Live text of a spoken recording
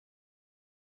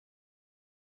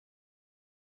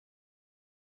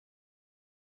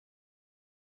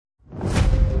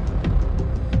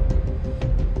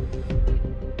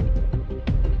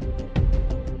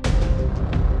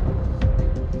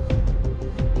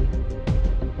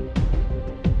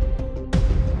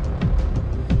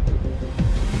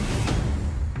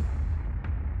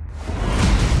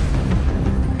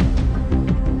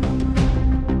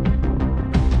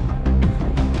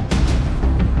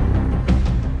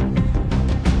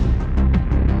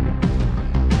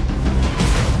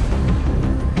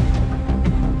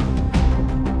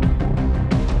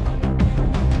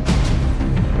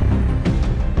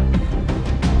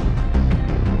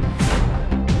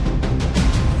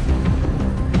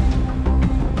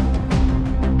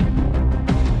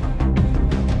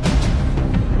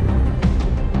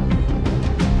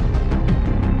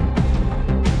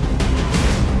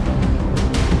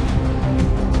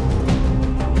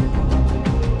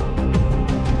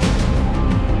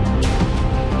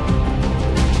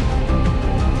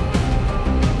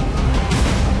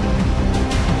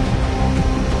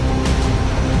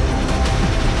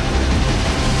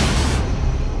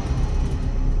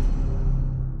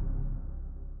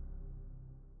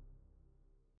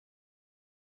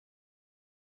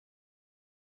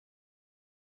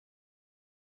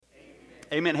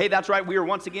Amen. Hey, that's right. We are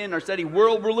once again in our study,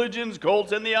 World Religions,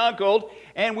 Cults, and the Occult.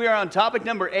 And we are on topic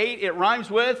number 8. It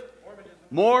rhymes with?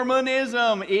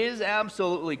 Mormonism is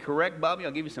absolutely correct, Bobby.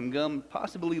 I'll give you some gum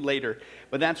possibly later.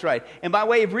 But that's right. And by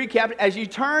way of recap, as you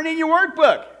turn in your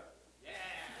workbook,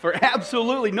 for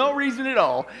absolutely no reason at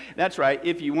all. That's right,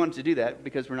 if you want to do that,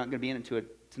 because we're not going to be into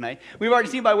it tonight. We've already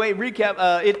seen by way of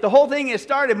recap, the whole thing is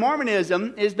started,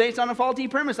 Mormonism is based on a faulty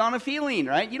premise, on a feeling,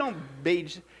 right? You don't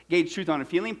gauge truth on a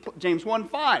feeling, James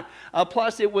 1:5.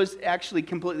 Plus, it was actually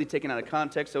completely taken out of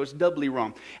context, so it's doubly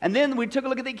wrong. And then we took a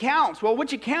look at the accounts. Well,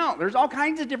 which account? There's all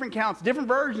kinds of different counts, different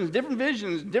versions, different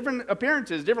visions, different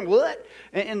appearances, different what?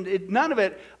 And none of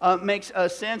it makes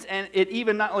sense, and it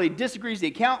even not only disagrees the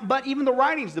account, but even the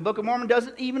writings. The Book of Mormon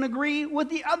doesn't even agree with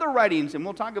the other writings, and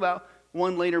we'll talk about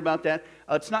one later about that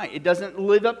tonight. It doesn't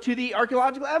live up to the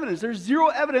archaeological evidence. There's zero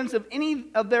evidence of any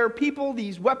of their people,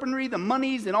 these weaponry, the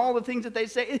monies, and all the things that they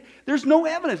say. There's no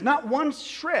evidence, not one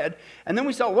shred. And then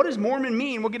we saw, what does Mormon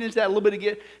mean? We'll get into that a little bit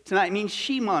again tonight. It means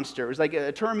she-monster. It was like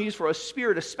a term used for a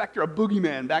spirit, a specter, a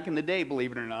boogeyman back in the day,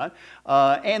 believe it or not.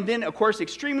 And then, of course,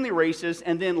 extremely racist.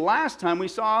 And then last time we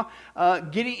saw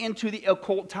getting into the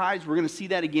occult ties. We're going to see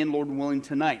that again, Lord willing,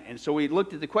 tonight. And so we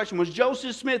looked at the question, was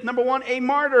Joseph Smith, number one, a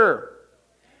martyr?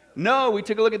 No, we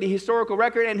took a look at the historical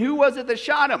record, and who was it that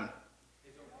shot him?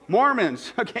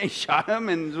 Mormons. Okay, shot him,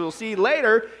 and we'll see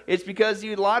later, it's because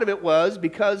a lot of it was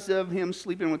because of him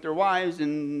sleeping with their wives,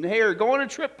 and, hey, go on a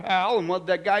trip, pal, and when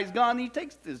that guy's gone, he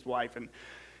takes his wife, and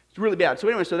it's really bad. So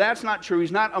anyway, so that's not true.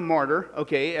 He's not a martyr,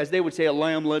 okay, as they would say, a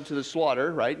lamb led to the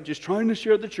slaughter, right? Just trying to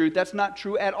share the truth. That's not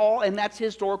true at all, and that's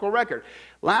historical record.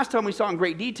 Last time we saw in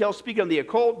great detail, speaking of the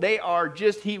occult, they are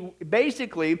just,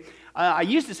 I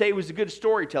used to say it was a good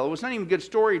storyteller. It was not even a good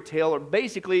storyteller.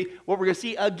 Basically, what we're going to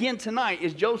see again tonight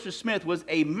is Joseph Smith was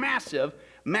a massive,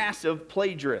 massive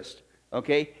plagiarist.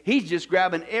 Okay? He's just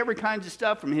grabbing every kind of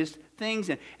stuff from his things.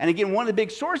 And again, one of the big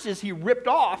sources he ripped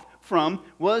off from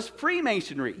was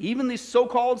Freemasonry. Even these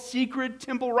so-called secret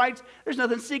temple rites, there's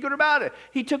nothing secret about it.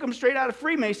 He took them straight out of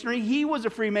Freemasonry. He was a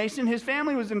Freemason. His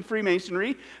family was in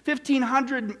Freemasonry.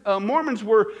 1,500 Mormons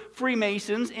were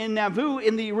Freemasons in Nauvoo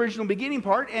in the original beginning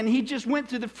part. And he just went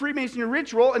through the Freemasonry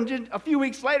ritual. And just a few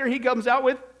weeks later, he comes out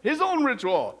with his own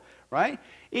ritual. Right?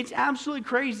 It's absolutely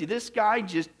crazy. This guy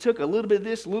just took a little bit of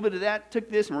this, a little bit of that, took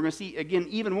this, and we're going to see, again,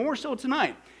 even more so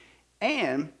tonight.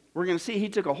 And we're going to see he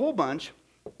took a whole bunch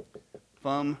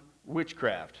from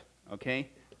witchcraft, okay?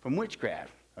 From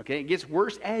witchcraft, okay? It gets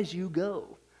worse as you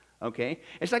go, okay?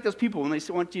 It's like those people when they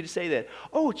want you to say that,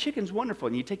 oh, chicken's wonderful,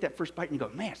 and you take that first bite and you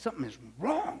go, man, something is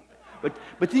wrong.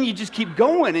 But then you just keep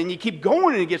going, and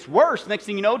it gets worse. Next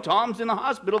thing you know, Tom's in the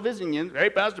hospital visiting you. Hey,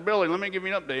 Pastor Billy, let me give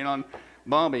you an update on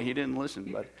Bobby. He didn't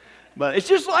listen, but it's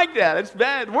just like that. It's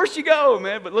bad. Worse you go,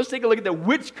 man. But let's take a look at the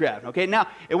witchcraft, okay? Now,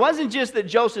 it wasn't just that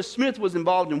Joseph Smith was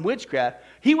involved in witchcraft.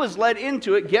 He was led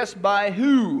into it, guess by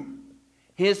who?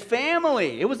 His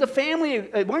family. It was a family.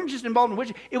 It weren't just involved in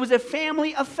witchcraft. It was a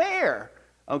family affair,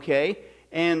 okay?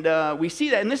 And we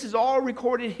see that, and this is all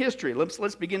recorded history.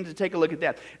 Let's begin to take a look at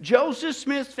that. Joseph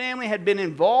Smith's family had been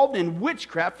involved in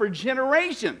witchcraft for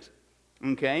generations.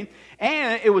 Okay,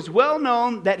 and it was well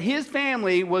known that his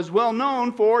family was well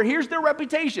known for, here's their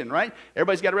reputation, right?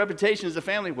 Everybody's got a reputation as a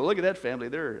family. Well, look at that family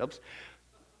there.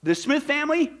 The Smith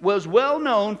family was well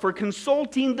known for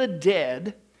consulting the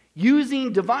dead,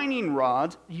 using divining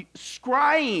rods,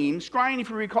 scrying. Scrying,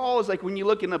 if you recall, is like when you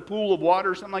look in a pool of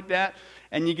water or something like that,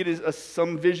 and you get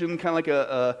some vision, kind of like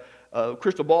a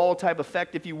crystal ball type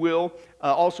effect, if you will.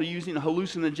 Also using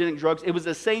hallucinogenic drugs. It was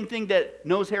the same thing that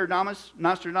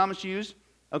Nostradamus used.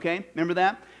 Okay, remember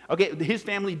that? Okay, his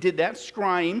family did that,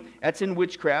 scrying. That's in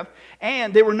witchcraft.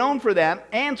 And they were known for that,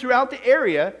 and throughout the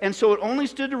area. And so it only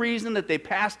stood to reason that they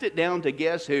passed it down to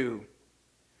guess who?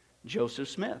 Joseph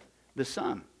Smith, the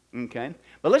son. Okay,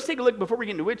 but let's take a look before we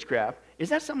get into witchcraft. Is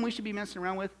that something we should be messing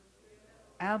around with?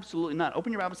 Absolutely not.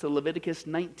 Open your Bibles to Leviticus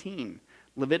 19.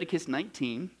 Leviticus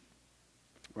 19.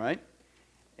 Right?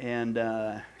 And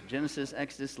Genesis,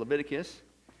 Exodus, Leviticus.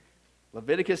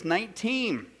 Leviticus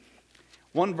 19.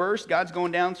 One verse, God's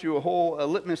going down through a whole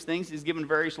litmus things. He's given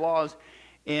various laws.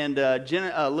 And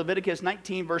Leviticus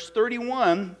 19, verse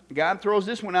 31, God throws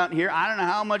this one out here. I don't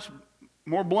know how much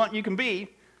more blunt you can be.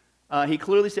 He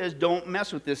clearly says, don't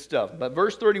mess with this stuff. But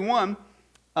verse 31,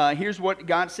 here's what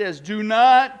God says. Do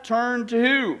not turn to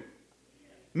who?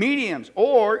 Mediums.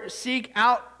 Or seek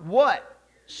out what?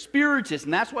 Spiritists,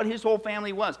 and that's what his whole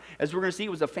family was. As we're going to see,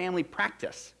 it was a family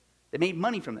practice. They made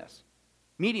money from this.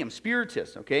 Medium,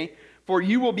 spiritists, okay? For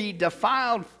you will be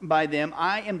defiled by them.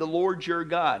 I am the Lord your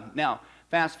God. Now,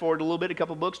 fast forward a little bit, a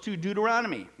couple books to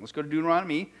Deuteronomy. Let's go to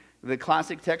Deuteronomy The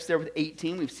classic text there with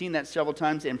 18, we've seen that several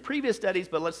times in previous studies,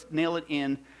 but let's nail it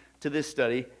in to this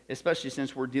study, especially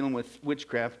since we're dealing with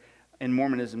witchcraft and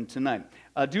Mormonism tonight.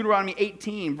 Deuteronomy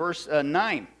 18, verse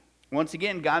 9. Once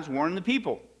again, God's warning the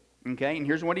people. Okay, and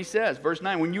here's what he says. Verse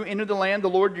 9, when you enter the land the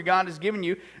Lord your God has given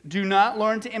you, do not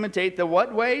learn to imitate the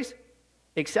what ways?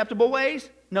 Acceptable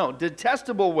ways? No,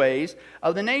 detestable ways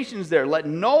of the nations there. Let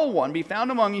no one be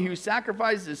found among you who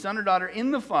sacrifices his son or daughter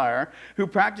in the fire, who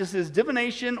practices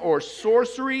divination or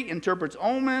sorcery, interprets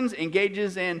omens,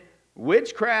 engages in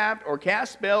witchcraft or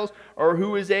casts spells, or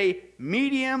who is a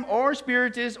medium or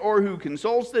spiritist, or who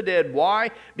consults the dead.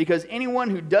 Why? Because anyone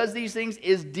who does these things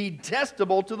is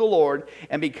detestable to the Lord,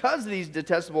 and because of these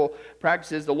detestable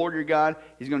practices, the Lord your God,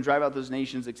 he's going to drive out those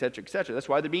nations, etc., etc. That's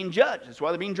why they're being judged. That's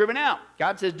why they're being driven out.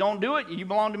 God says, don't do it. You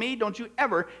belong to me. Don't you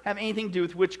ever have anything to do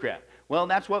with witchcraft. Well,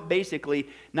 that's what basically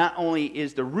not only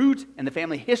is the root and the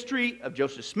family history of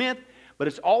Joseph Smith, but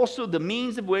it's also the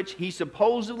means of which he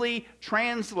supposedly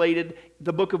translated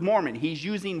the Book of Mormon. He's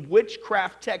using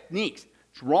witchcraft techniques.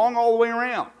 It's wrong all the way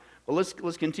around. But let's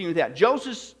continue with that.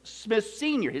 Joseph Smith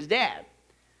Sr., his dad,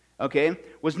 okay,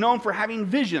 was known for having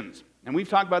visions. And we've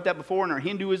talked about that before in our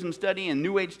Hinduism study and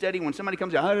New Age study. When somebody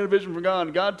comes out, I had a vision from God,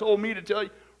 and God told me to tell you,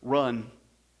 run.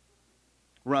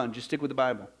 Run. Just stick with the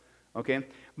Bible. Okay?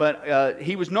 But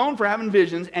he was known for having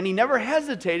visions, and he never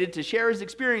hesitated to share his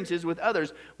experiences with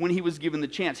others when he was given the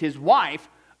chance. His wife,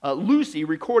 Lucy,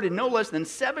 recorded no less than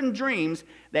 7 dreams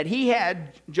that he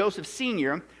had, Joseph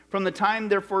Sr., from the time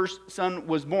their first son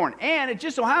was born. And it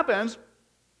just so happens,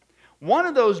 one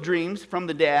of those dreams from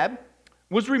the dad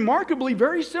was remarkably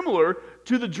very similar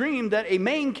to the dream that a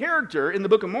main character in the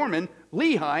Book of Mormon,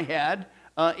 Lehi, had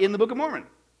in the Book of Mormon.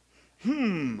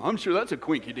 I'm sure that's a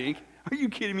quinky dink. Are you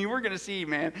kidding me? We're going to see,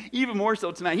 man, even more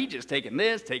so tonight. He's just taking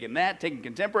this, taking that, taking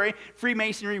contemporary,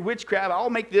 Freemasonry, witchcraft.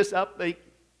 I'll make this up.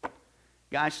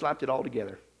 Guy slapped it all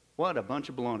together. What a bunch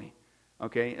of baloney,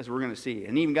 okay, as we're going to see.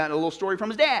 And even got a little story from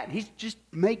his dad. He's just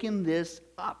making this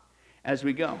up as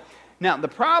we go. Now, the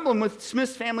problem with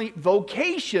Smith's family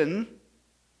vocation,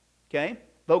 okay,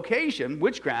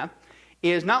 witchcraft,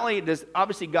 is not only does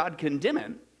obviously God condemn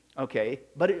it, okay,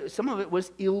 but some of it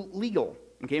was illegal.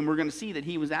 Okay, and we're going to see that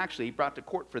he was actually brought to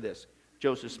court for this,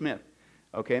 Joseph Smith.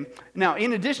 Okay, now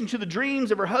in addition to the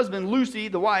dreams of her husband, Lucy,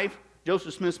 the wife,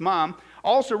 Joseph Smith's mom,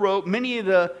 also wrote many of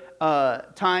the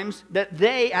times that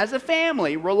they, as a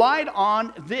family, relied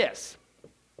on this,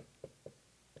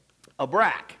 a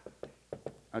brack.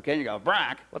 Okay, you got a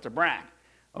brack. What's a brack?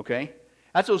 Okay,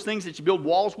 that's those things that you build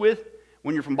walls with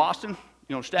when you're from Boston.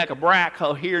 You know, stack a brack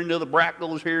here, another brack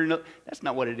goes here. That's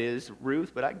not what it is,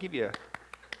 Ruth, but I give you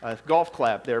a golf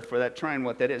clap there for that, trying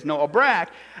what that is. No, a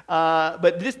brack,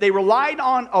 but they relied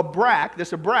on a brack,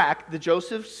 the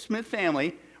Joseph Smith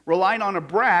family relied on a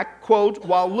brack, quote,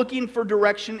 while looking for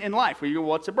direction in life. Well, you go,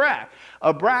 what's a brack?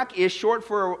 A brack is short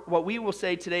for what we will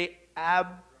say today,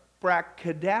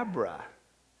 abracadabra.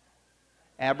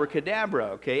 Abracadabra,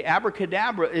 okay?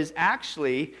 Abracadabra is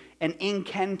actually an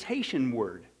incantation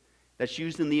word that's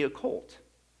used in the occult,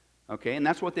 okay? And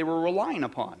that's what they were relying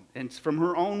upon, and it's from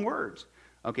her own words.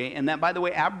 Okay, and that, by the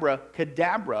way,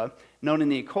 abracadabra, known in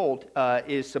the occult,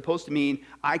 is supposed to mean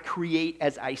I create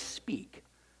as I speak.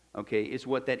 Okay, is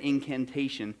what that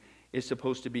incantation is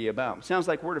supposed to be about. Sounds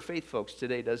like word of faith, folks,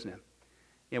 today, doesn't it?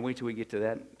 Yeah, wait till we get to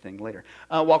that thing later.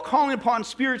 While calling upon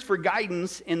spirits for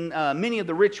guidance in many of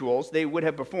the rituals they would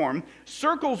have performed,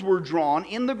 circles were drawn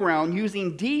in the ground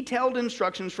using detailed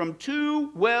instructions from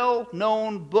 2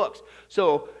 well-known books.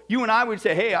 So you and I would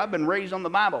say, hey, I've been raised on the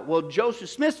Bible. Well, Joseph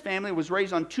Smith's family was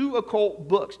raised on 2 occult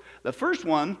books. The first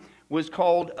one was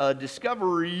called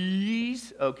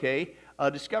Discoveries, okay,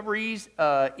 Discoveries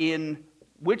in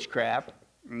Witchcraft,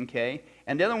 okay,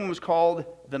 and the other one was called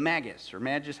the Magus, or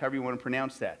Magus, however you want to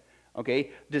pronounce that,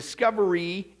 okay,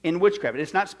 Discovery in Witchcraft.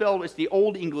 It's not spelled, it's the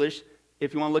Old English,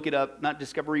 if you want to look it up, not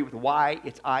discovery with Y,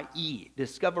 it's I-E,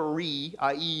 Discovery,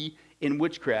 I-E, in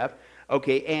Witchcraft,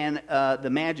 okay, and the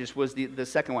Magus was the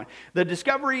second one. The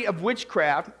Discovery of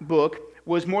Witchcraft book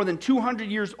was more than 200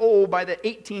 years old by the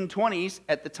 1820s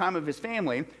at the time of his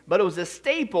family, but it was a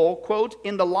staple, quote,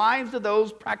 in the lives of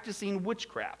those practicing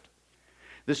witchcraft.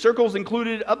 The circles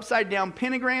included upside-down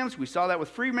pentagrams. We saw that with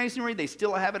Freemasonry. They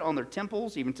still have it on their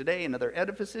temples, even today, in other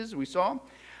edifices we saw.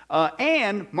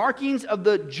 And markings of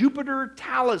the Jupiter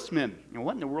talisman. Now,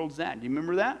 what in the world is that? Do you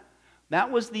remember that? That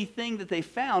was the thing that they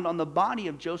found on the body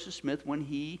of Joseph Smith when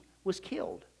he was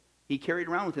killed. He carried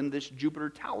around with him this Jupiter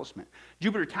talisman.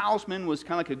 Jupiter talisman was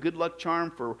kind of like a good luck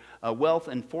charm for wealth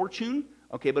and fortune.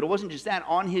 Okay, but it wasn't just that.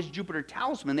 On his Jupiter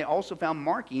talisman, they also found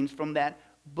markings from that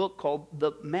book called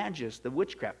the Magus, the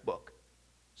witchcraft book.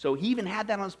 So he even had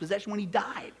that on his possession when he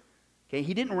died. Okay,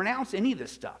 he didn't renounce any of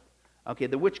this stuff. Okay,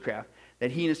 the witchcraft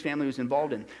that he and his family was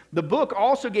involved in. The book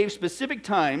also gave specific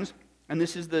times, and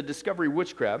this is the Discovery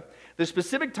Witchcraft, the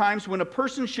specific times when a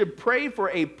person should pray for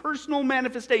a personal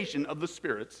manifestation of the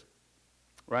spirits,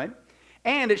 right?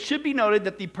 And it should be noted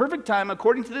that the perfect time,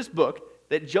 according to this book,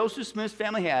 that Joseph Smith's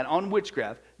family had on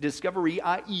witchcraft, discovery,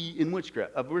 i.e. in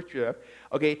witchcraft,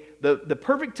 okay, the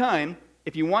perfect time,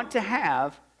 if you want to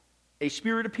have a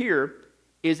spirit appear,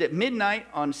 is at midnight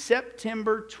on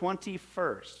September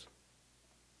 21st.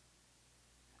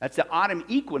 That's the autumn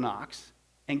equinox,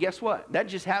 and guess what? That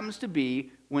just happens to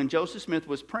be when Joseph Smith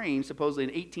was praying, supposedly in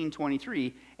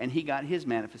 1823, and he got his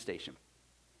manifestation.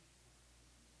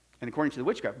 And according to the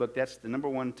witchcraft book, that's the number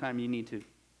one time you need to.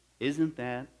 Isn't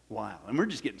that wild? And we're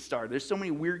just getting started. There's so many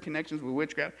weird connections with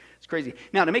witchcraft. It's crazy.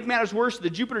 Now, to make matters worse, the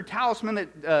Jupiter talisman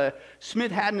that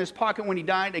Smith had in his pocket when he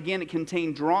died, again, it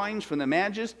contained drawings from the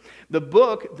Magus. The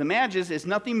book, the Magus, is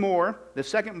nothing more, the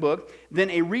second book, than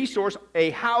a resource,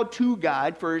 a how-to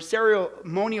guide for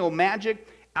ceremonial magic,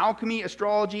 alchemy,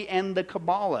 astrology, and the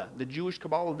Kabbalah, the Jewish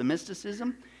Kabbalah, the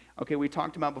mysticism. Okay, we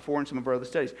talked about before in some of our other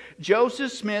studies.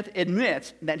 Joseph Smith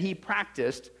admits that he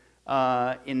practiced,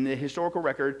 in the historical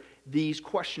record, these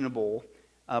questionable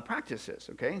practices,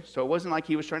 okay? So it wasn't like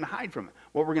he was trying to hide from it.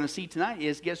 What we're going to see tonight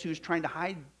is, guess who's trying to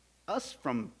hide us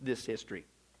from this history?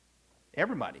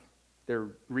 Everybody. They're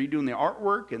redoing the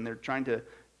artwork, and they're trying to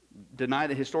deny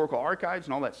the historical archives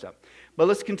and all that stuff. But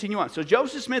let's continue on. So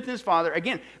Joseph Smith and his father,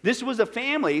 again, this was a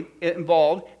family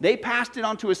involved. They passed it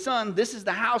on to his son. This is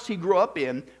the house he grew up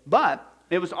in, but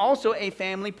it was also a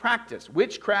family practice.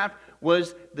 Witchcraft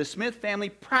was the Smith family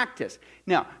practice.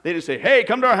 Now, they didn't say, hey,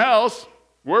 come to our house,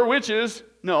 we're witches.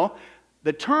 No,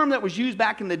 the term that was used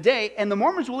back in the day, and the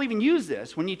Mormons will even use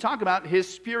this when you talk about his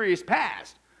spurious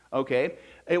past, okay?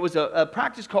 It was a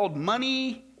practice called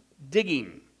money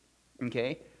digging,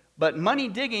 okay? But money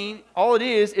digging, all it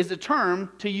is a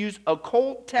term to use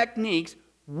occult techniques,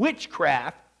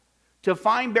 witchcraft, to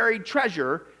find buried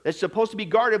treasure that's supposed to be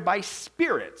guarded by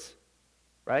spirits,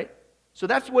 right? So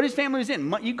that's what his family was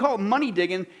in. You call it money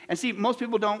digging, and see, most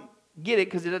people don't get it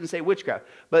because it doesn't say witchcraft.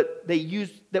 But they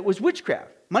used, that was witchcraft.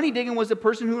 Money digging was a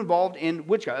person who involved in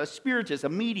witchcraft, a spiritist, a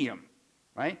medium,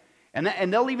 right?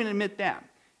 And they'll even admit that.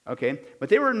 Okay, but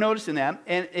they were noticing that,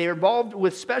 and they were involved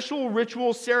with special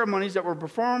ritual ceremonies that were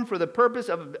performed for the purpose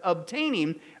of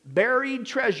obtaining buried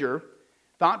treasure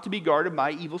thought to be guarded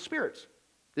by evil spirits.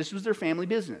 This was their family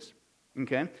business.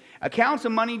 Okay, accounts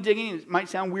of money digging might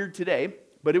sound weird today,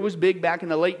 but it was big back in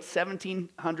the late 1700s,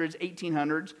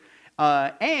 1800s,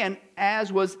 and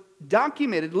as was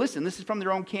documented, listen, this is from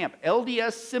their own camp,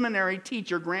 LDS seminary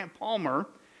teacher Grant Palmer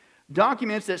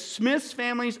documents that Smith's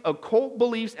family's occult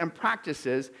beliefs and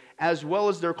practices, as well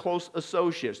as their close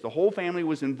associates. The whole family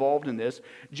was involved in this.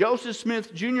 Joseph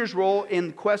Smith Jr.'s role in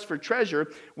the quest for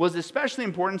treasure was especially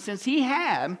important since he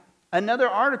had another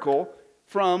article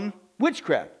from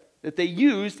witchcraft that they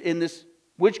used in this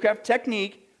witchcraft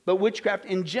technique, but witchcraft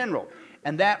in general.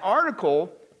 And that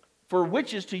article for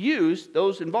witches to use,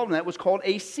 those involved in that, was called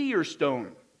a seer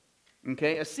stone.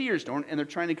 Okay, a seer stone, and they're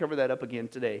trying to cover that up again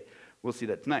today. We'll see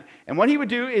that tonight. And what he would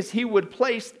do is he would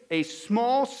place a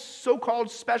small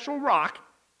so-called special rock,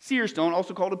 seer stone,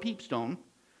 also called a peep stone,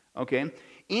 okay,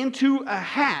 into a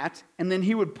hat, and then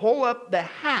he would pull up the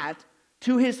hat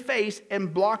to his face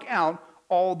and block out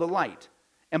all the light.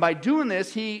 And by doing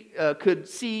this, he could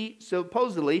see,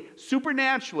 supposedly,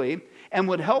 supernaturally, and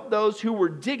would help those who were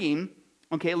digging,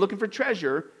 okay, looking for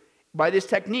treasure. By this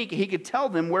technique, he could tell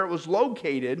them where it was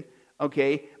located,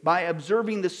 okay, by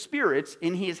observing the spirits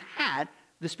in his hat,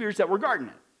 the spirits that were guarding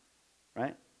it,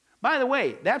 right? By the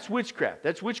way, that's witchcraft.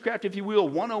 That's witchcraft, if you will,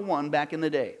 101 back in the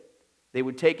day. They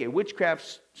would take a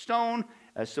witchcraft stone,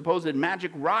 a supposed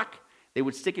magic rock, they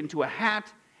would stick it into a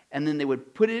hat, and then they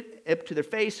would put it up to their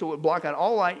face so it would block out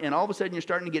all light, and all of a sudden you're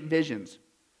starting to get visions.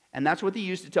 And that's what they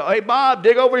used to tell, hey, Bob,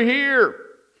 dig over here.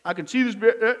 I can see this.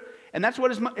 And that's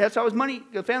how his money,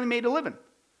 the family made a living.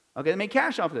 Okay, they made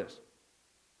cash off of this.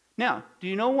 Now, do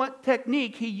you know what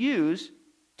technique he used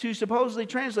to supposedly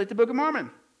translate the Book of Mormon?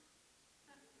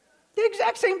 The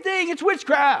exact same thing. It's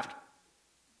witchcraft.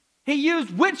 He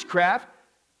used witchcraft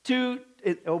to...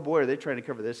 oh boy, are they trying to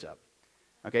cover this up.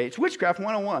 Okay, it's witchcraft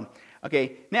 101.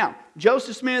 Okay, now,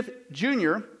 Joseph Smith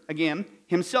Jr., again,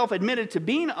 himself admitted to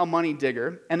being a money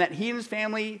digger and that he and his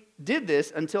family did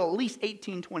this until at least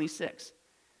 1826.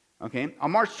 Okay, on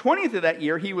March 20th of that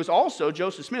year, he was also,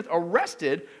 Joseph Smith,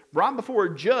 arrested, brought before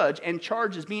a judge, and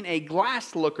charged as being a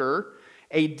glass looker,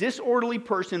 a disorderly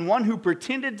person, one who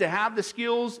pretended to have the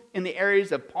skills in the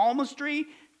areas of palmistry,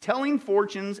 telling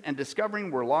fortunes and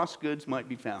discovering where lost goods might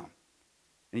be found.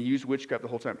 And he used witchcraft the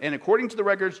whole time. And according to the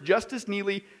records, Justice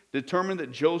Neely determined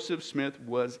that Joseph Smith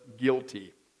was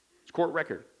guilty. It's court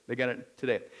record. They got it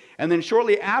today. And then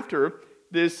shortly after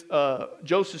this,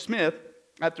 Joseph Smith,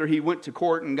 after he went to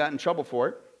court and got in trouble for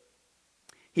it,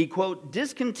 he, quote,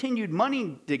 discontinued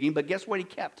money digging, but guess what he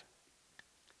kept?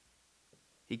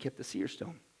 He kept the seer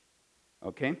stone.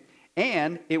 Okay?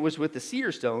 And it was with the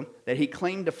seer stone that he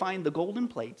claimed to find the golden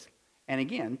plates and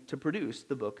again to produce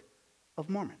the Book of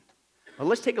Mormon. Well,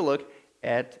 let's take a look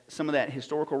at some of that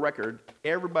historical record.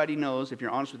 Everybody knows, if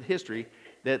you're honest with history,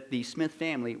 that the Smith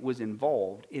family was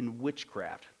involved in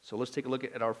witchcraft. So let's take a look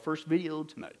at our first video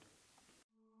tonight.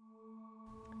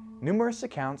 Numerous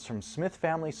accounts from Smith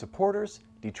family supporters,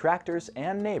 detractors,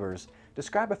 and neighbors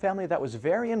describe a family that was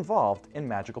very involved in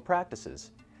magical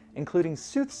practices, including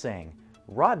soothsaying,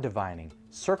 rod divining,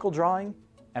 circle drawing,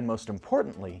 and most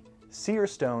importantly, seer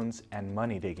stones and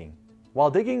money digging.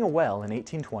 While digging a well in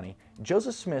 1820,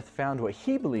 Joseph Smith found what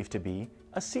he believed to be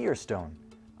a seer stone,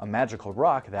 a magical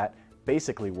rock that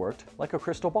basically worked like a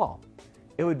crystal ball.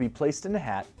 It would be placed in a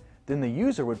hat, then the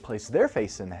user would place their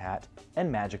face in the hat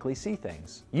and magically see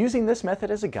things. Using this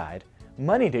method as a guide,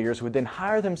 money diggers would then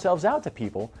hire themselves out to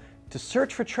people to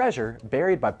search for treasure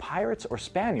buried by pirates or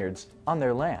Spaniards on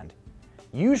their land.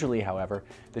 Usually, however,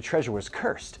 the treasure was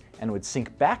cursed and would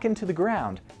sink back into the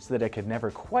ground so that it could never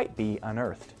quite be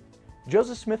unearthed.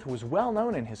 Joseph Smith was well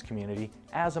known in his community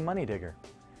as a money digger.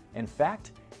 In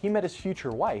fact, he met his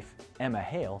future wife, Emma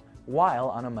Hale, while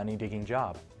on a money digging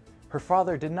job. Her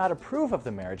father did not approve of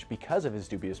the marriage because of his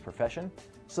dubious profession,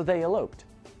 so they eloped.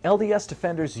 LDS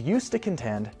defenders used to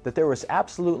contend that there was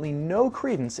absolutely no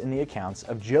credence in the accounts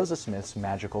of Joseph Smith's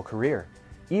magical career,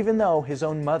 even though his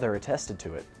own mother attested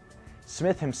to it.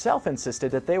 Smith himself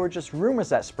insisted that they were just rumors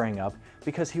that sprang up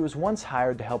because he was once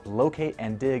hired to help locate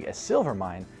and dig a silver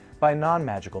mine by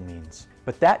non-magical means.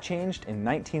 But that changed in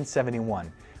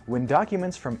 1971, when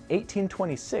documents from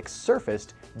 1826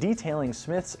 surfaced detailing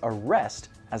Smith's arrest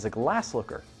as a glass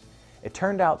looker. It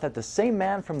turned out that the same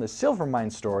man from the silver mine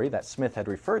story that Smith had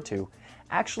referred to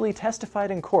actually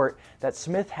testified in court that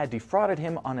Smith had defrauded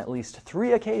him on at least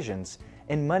 3 occasions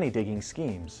in money-digging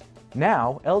schemes.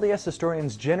 Now, LDS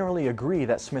historians generally agree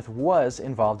that Smith was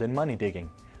involved in money digging,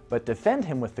 but defend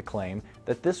him with the claim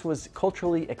that this was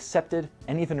culturally accepted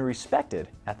and even respected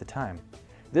at the time.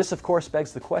 This, of course,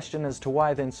 begs the question as to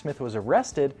why then Smith was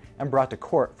arrested and brought to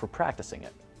court for practicing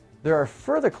it. There are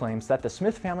further claims that the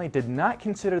Smith family did not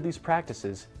consider these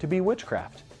practices to be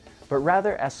witchcraft, but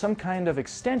rather as some kind of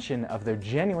extension of their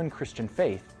genuine Christian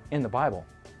faith in the Bible.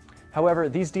 However,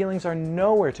 these dealings are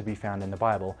nowhere to be found in the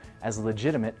Bible as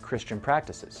legitimate Christian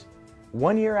practices.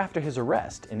 1 year after his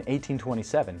arrest in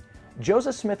 1827,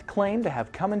 Joseph Smith claimed to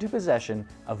have come into possession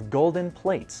of golden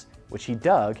plates, which he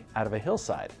dug out of a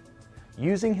hillside.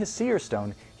 Using his seer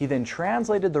stone, he then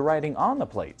translated the writing on the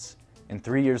plates, and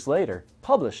 3 years later,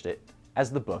 published it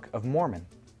as the Book of Mormon.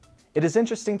 It is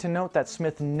interesting to note that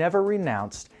Smith never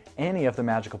renounced any of the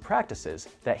magical practices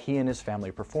that he and his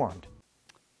family performed.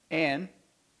 And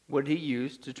what did he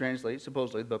use to translate,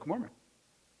 supposedly, the Book of Mormon?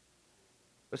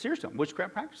 A seer stone,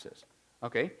 witchcraft practices.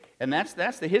 Okay? And that's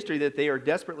the history that they are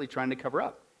desperately trying to cover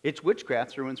up. It's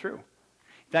witchcraft through and through.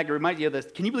 In fact, it reminds you of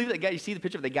this. Can you believe that guy? You see the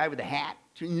picture of the guy with the hat?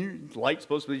 Light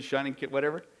supposed to be shining,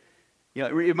 whatever. You know,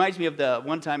 it reminds me of the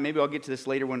one time, maybe I'll get to this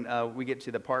later when we get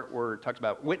to the part where it talks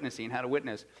about witnessing, how to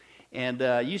witness. And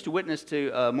I used to witness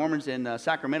to Mormons in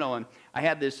Sacramento, and I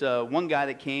had this one guy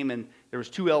that came, and there was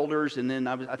 2 elders, and then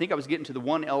I think I was getting to the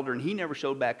one elder, and he never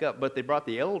showed back up, but they brought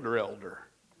the elder,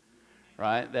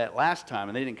 right, that last time,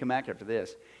 and they didn't come back after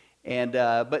this. And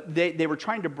but they were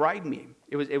trying to bribe me.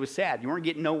 It was sad. You weren't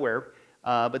getting nowhere.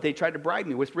 But they tried to bribe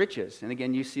me with riches. And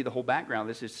again, you see the whole background.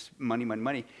 This is money, money,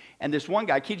 money. And this one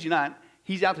guy, I kid you not,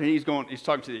 he's out there and he's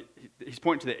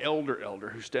pointing to the elder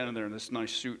who's standing there in this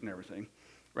nice suit and everything,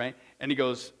 right? And he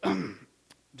goes,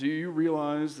 do you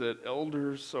realize that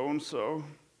elder so-and-so,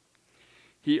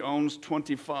 he owns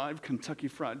 25 Kentucky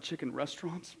Fried Chicken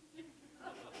restaurants?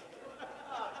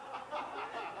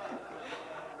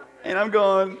 And I'm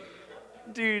going,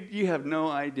 dude, you have no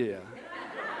idea.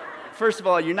 First of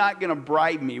all, you're not going to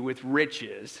bribe me with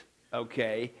riches,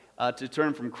 okay, to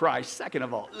turn from Christ. Second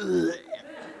of all, you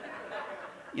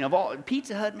know, of all,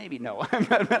 Pizza Hut, maybe no.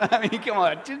 I mean, come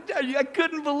on. I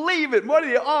couldn't believe it. What are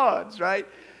the odds, right?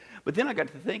 But then I got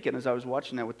to thinking as I was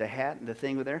watching that with the hat and the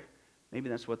thing with there, maybe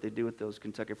that's what they do with those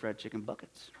Kentucky Fried Chicken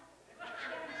buckets.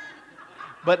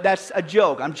 But that's a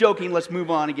joke. I'm joking. Let's move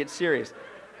on and get serious.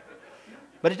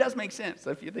 But it does make sense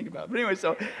if you think about it. But anyway,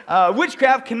 so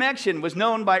witchcraft connection was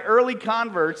known by early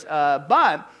converts,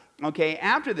 but Okay,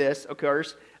 after this, of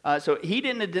course, so he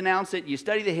didn't denounce it. You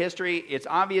study the history, it's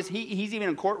obvious. He's even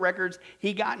in court records.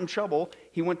 He got in trouble.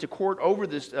 He went to court over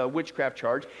this witchcraft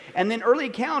charge. And then early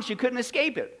accounts, you couldn't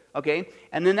escape it. Okay,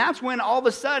 and then that's when all of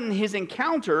a sudden his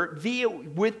encounter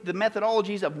with the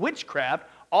methodologies of witchcraft,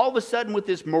 all of a sudden with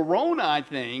this Moroni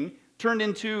thing, turned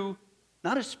into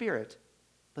not a spirit,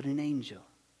 but an angel.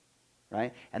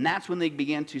 Right? And that's when they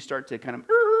began to start to kind of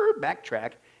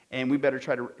backtrack. And we better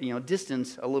try to,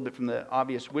 distance a little bit from the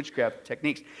obvious witchcraft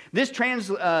techniques. This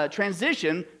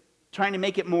transition, trying to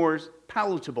make it more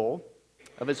palatable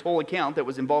of his whole account that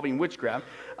was involving witchcraft,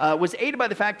 was aided by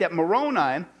the fact that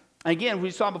Moroni, again,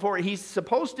 we saw before, he's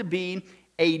supposed to be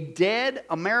a dead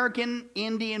American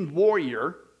Indian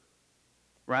warrior,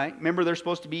 right? Remember, they're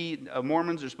supposed to be,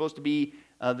 Mormons are supposed to be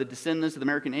the descendants of the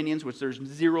American Indians, which there's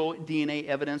zero DNA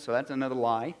evidence, so that's another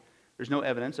lie. There's no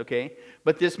evidence, okay?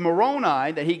 But this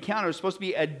Moroni that he encountered was supposed to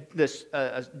be a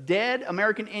dead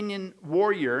American Indian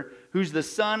warrior who's the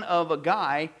son of a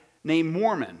guy named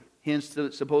Mormon, hence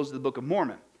supposedly the Book of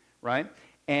Mormon, right?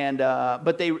 And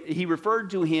but he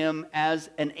referred to him as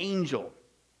an angel.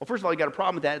 Well, first of all, you got a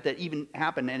problem with that even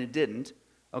happened and it didn't,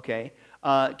 okay?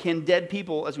 Can dead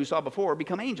people, as we saw before,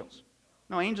 become angels?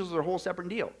 No, angels are a whole separate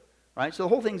deal. Right? So the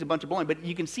whole thing's a bunch of baloney, but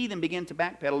you can see them begin to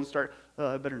backpedal and start,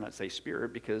 I better not say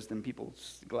spirit, because then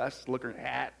people's glasses look at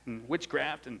hat and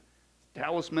witchcraft and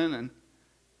talisman, and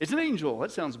it's an angel.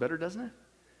 That sounds better, doesn't it?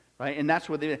 Right? And that's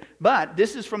what they did. But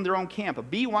this is from their own camp. A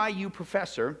BYU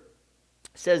professor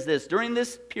says this: during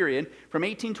this period, from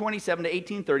 1827 to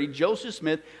 1830, Joseph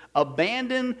Smith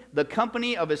abandoned the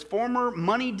company of his former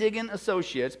money-digging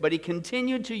associates, but he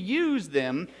continued to use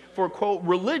them for, quote,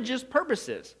 religious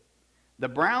purposes. The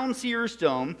brown seer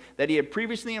stone that he had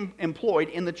previously employed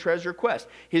in the treasure quest.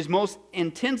 His most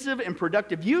intensive and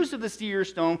productive use of the seer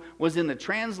stone was in the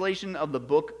translation of the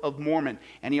Book of Mormon.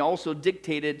 And he also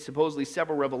dictated supposedly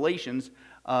several revelations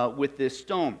with this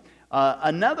stone.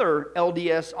 Another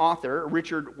LDS author,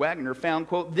 Richard Wagner, found,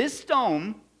 quote, this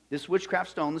stone, this witchcraft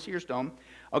stone, the seer stone,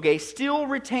 okay, still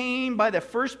retained by the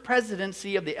first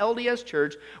presidency of the LDS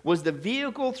Church, was the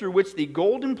vehicle through which the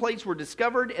golden plates were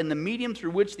discovered and the medium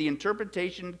through which the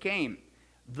interpretation came.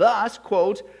 Thus,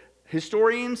 quote,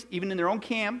 historians, even in their own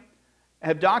camp,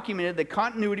 have documented the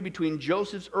continuity between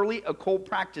Joseph's early occult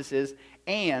practices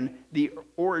and the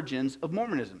origins of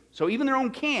Mormonism. So even their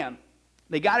own camp,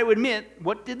 they got to admit,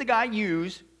 what did the guy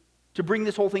use to bring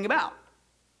this whole thing about?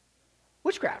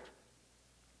 Witchcraft.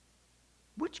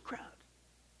 Witchcraft.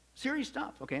 Serious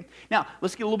stuff, okay? Now,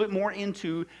 let's get a little bit more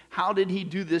into how did he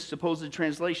do this supposed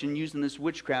translation using this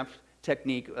witchcraft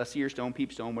technique, a seer stone,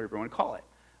 peep stone, whatever you want to call it,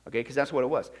 okay? Because that's what it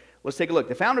was. Let's take a look.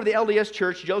 The founder of the LDS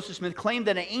Church, Joseph Smith, claimed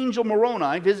that an angel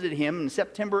Moroni visited him in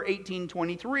September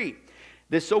 1823.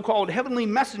 This so-called heavenly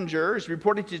messenger is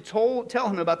reported to tell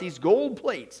him about these gold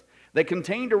plates that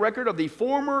contained a record of the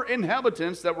former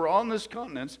inhabitants that were on this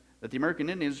continent, that the American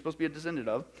Indians are supposed to be a descendant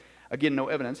of. Again, no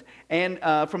evidence. And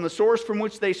from the source from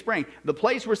which they sprang. The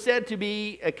plates were said to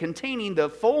be containing the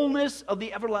fullness of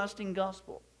the everlasting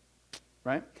gospel.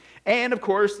 Right? And, of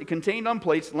course, it contained on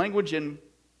plates language in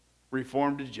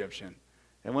Reformed Egyptian.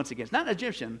 And once again, it's not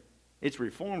Egyptian. It's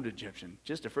Reformed Egyptian,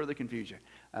 just to further confuse you,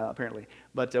 apparently.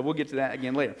 But we'll get to that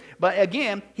again later. But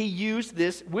again, he used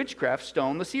this witchcraft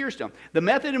stone, the seer stone. The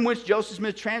method in which Joseph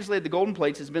Smith translated the golden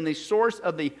plates has been the source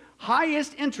of the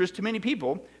highest interest to many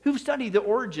people who've studied the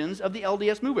origins of the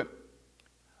LDS movement.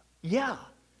 Yeah,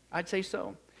 I'd say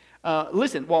so.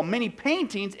 Listen, while many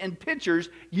paintings and pictures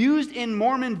used in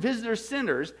Mormon visitor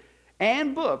centers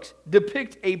and books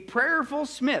depict a prayerful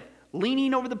Smith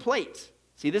leaning over the plates.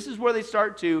 See, this is where they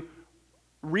start to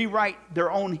rewrite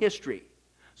their own history.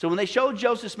 So when they showed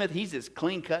Joseph Smith, he's this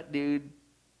clean-cut dude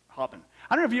hopping.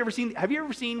 I don't know if have you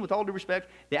ever seen, with all due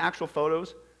respect, the actual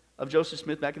photos of Joseph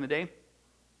Smith back in the day?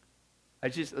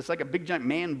 It's like a big giant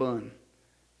man bun.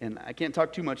 And I can't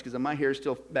talk too much because my hair is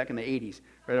still back in the 80s.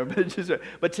 Right?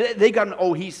 But today they got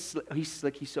him, he's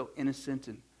slick, he's so innocent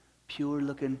and pure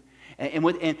looking.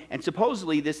 And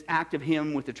supposedly this act of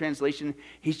him with the translation,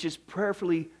 he's just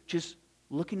prayerfully just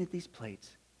looking at these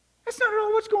plates. That's not at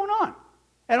all what's going on.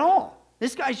 At all.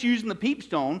 This guy's using the peep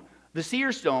stone, the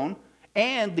seer stone,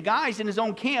 and the guys in his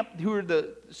own camp who are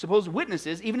the supposed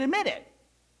witnesses even admit it.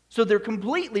 So they're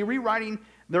completely rewriting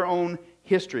their own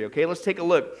history. Okay, let's take a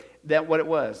look at what it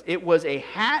was. It was a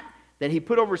hat that he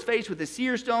put over his face with the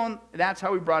seer stone. That's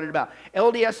how he brought it about.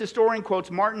 LDS historian quotes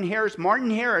Martin Harris.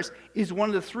 Martin Harris is one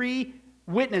of the three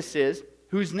witnesses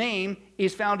whose name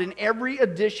is found in every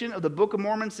edition of the Book of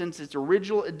Mormon since its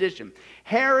original edition.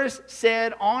 Harris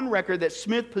said on record that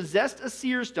Smith possessed a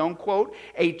seer stone, quote,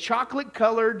 a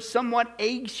chocolate-colored, somewhat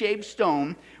egg-shaped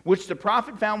stone, which the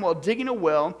prophet found while digging a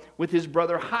well with his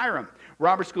brother Hiram.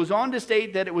 Roberts goes on to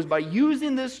state that it was by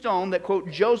using this stone that, quote,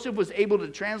 Joseph was able to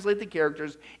translate the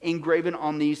characters engraven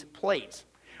on these plates.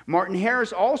 Martin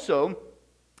Harris also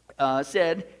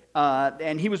said,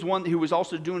 and he was one who was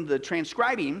also doing the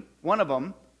transcribing, one of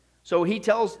them. So he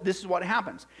tells, this is what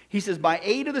happens. He says, by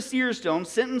aid of the seer stone,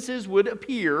 sentences would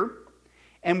appear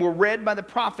and were read by the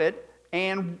prophet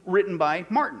and written by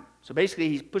Martin. So basically,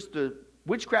 he puts the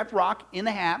witchcraft rock in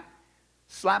the hat,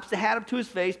 slaps the hat up to his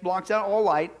face, blocks out all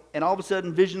light, and all of a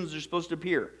sudden visions are supposed to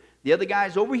appear. The other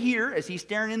guy's over here as he's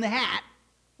staring in the hat,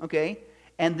 okay,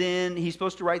 and then he's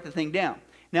supposed to write the thing down.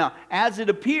 Now, as it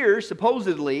appears,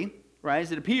 supposedly, right,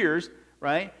 as it appears,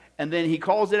 right, and then he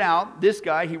calls it out, this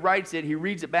guy, he writes it, he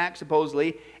reads it back,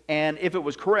 supposedly, and if it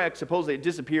was correct, supposedly it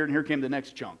disappeared, and here came the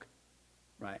next chunk,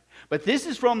 right? But this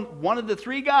is from one of the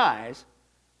three guys,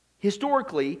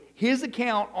 historically, his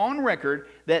account on record,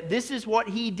 that this is what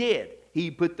he did.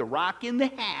 He put the rock in the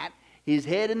hat, his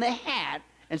head in the hat,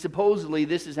 and supposedly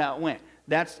this is how it went.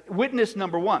 That's witness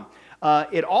number one.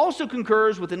 It also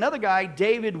concurs with another guy,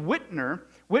 David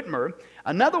Whitmer,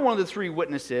 another one of the three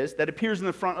witnesses that appears in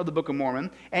the front of the Book of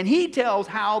Mormon, and he tells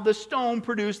how the stone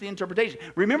produced the interpretation.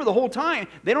 Remember, the whole time,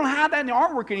 they don't have that in the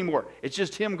artwork anymore. It's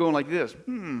just him going like this,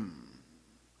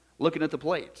 looking at the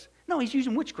plates. No, he's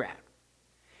using witchcraft.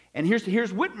 And here's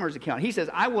Whitmer's account. He says,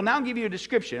 I will now give you a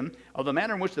description of the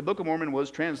manner in which the Book of Mormon was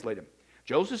translated.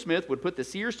 Joseph Smith would put the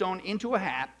seer stone into a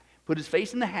hat, put his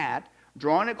face in the hat,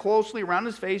 drawing it closely around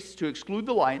his face to exclude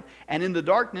the light, and in the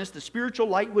darkness the spiritual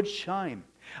light would shine.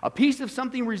 A piece of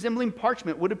something resembling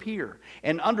parchment would appear,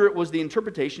 and under it was the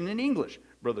interpretation in English.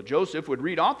 Brother Joseph would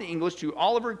read off the English to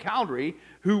Oliver Cowdery,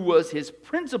 who was his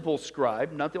principal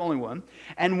scribe, not the only one,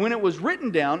 and when it was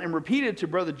written down and repeated to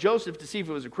Brother Joseph to see if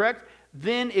it was correct,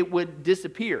 then it would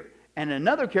disappear. And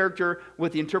another character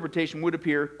with the interpretation would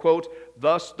appear, quote,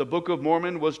 thus the Book of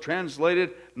Mormon was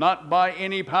translated not by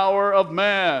any power of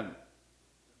man.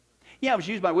 Yeah, it was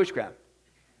used by witchcraft.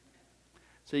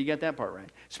 So you got that part right.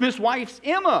 Smith's wife,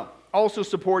 Emma, also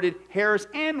supported Harris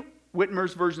and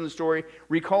Whitmer's version of the story,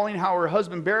 recalling how her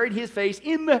husband buried his face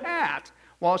in the hat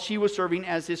while she was serving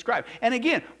as his scribe. And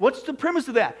again, what's the premise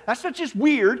of that? That's not just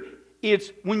weird.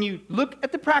 It's when you look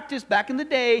at the practice back in the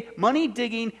day, money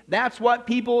digging, that's what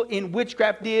people in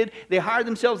witchcraft did. They hired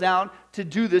themselves out to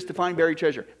do this, to find buried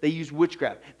treasure. They used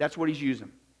witchcraft. That's what he's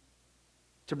using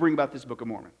to bring about this Book of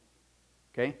Mormon.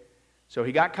 Okay? So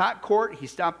he got caught in court. He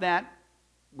stopped that,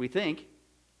 we think.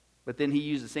 But then he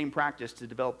used the same practice to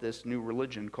develop this new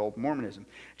religion called Mormonism.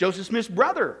 Joseph Smith's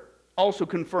brother also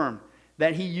confirmed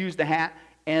that he used the hat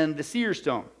and the seer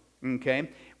stone. Okay?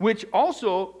 Which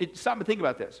also, stop and think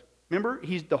about this. Remember,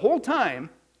 he's the whole time,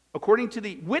 according to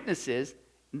the witnesses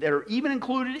that are even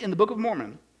included in the Book of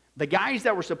Mormon, the guys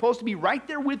that were supposed to be right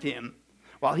there with him,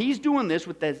 while he's doing this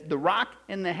with the rock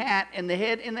and the hat and the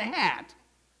head in the hat,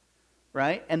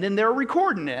 right? And then they're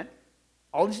recording it,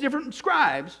 all these different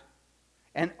scribes,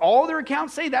 and all their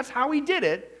accounts say that's how he did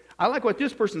it. I like what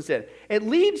this person said. It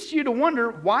leads you to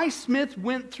wonder why Smith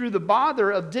went through the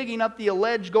bother of digging up the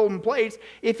alleged golden plates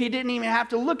if he didn't even have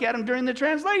to look at them during the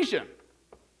translation.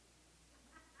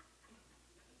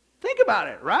 Think about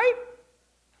it, right?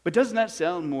 But doesn't that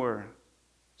sound more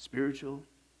spiritual?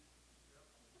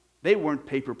 They weren't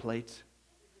paper plates.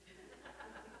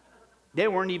 They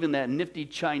weren't even that nifty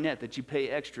chinette that you pay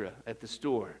extra at the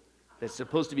store that's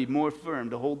supposed to be more firm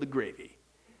to hold the gravy.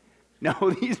 No,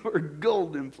 these were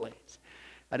golden plates.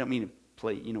 I don't mean a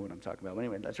plate, you know what I'm talking about. But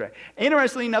anyway, that's right.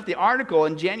 Interestingly enough, the article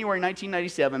in January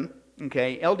 1997,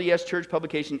 okay, LDS Church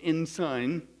publication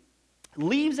Ensign,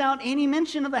 leaves out any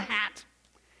mention of the hat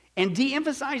and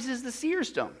de-emphasizes the seer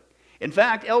stone. In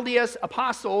fact, LDS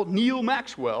apostle Neil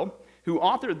Maxwell, who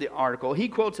authored the article, he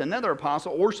quotes another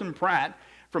apostle, Orson Pratt,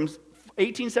 from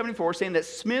 1874, saying that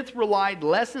Smith relied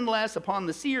less and less upon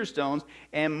the seer stones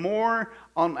and more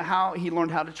on how he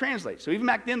learned how to translate. So even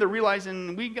back then, they're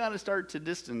realizing we got to start to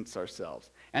distance ourselves.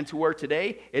 And to where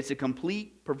today, it's a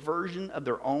complete perversion of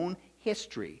their own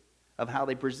history of how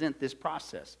they present this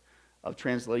process of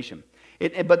translation.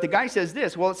 But the guy says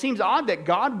this, well, it seems odd that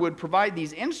God would provide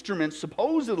these instruments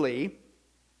supposedly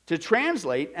to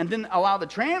translate and then allow the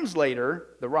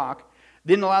translator, the rock,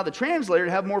 then allow the translator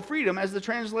to have more freedom as the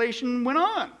translation went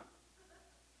on.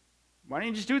 Why didn't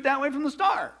you just do it that way from the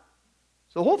start?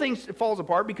 So the whole thing falls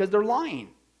apart because they're lying.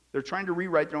 They're trying to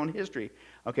rewrite their own history.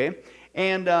 Okay?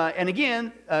 And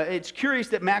again, it's curious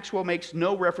that Maxwell makes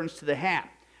no reference to the hat.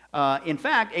 In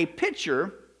fact, a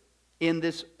picture in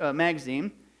this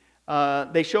magazine,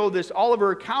 they show this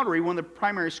Oliver Cowdery, one of the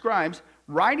primary scribes,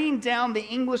 writing down the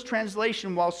English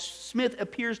translation while Smith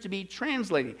appears to be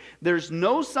translating. There's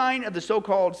no sign of the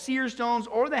so-called seer stones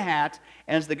or the hat.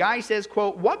 As the guy says,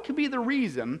 quote, what could be the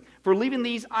reason for leaving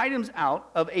these items out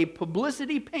of a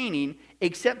publicity painting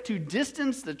except to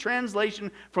distance the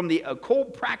translation from the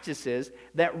occult practices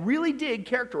that really did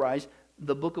characterize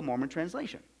the Book of Mormon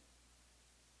translation?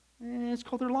 It's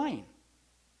called they're lying.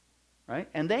 Right?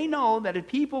 And they know that if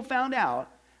people found out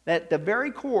that the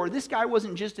very core, this guy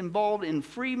wasn't just involved in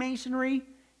Freemasonry,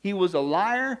 he was a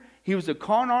liar, he was a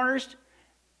con artist,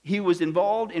 he was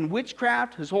involved in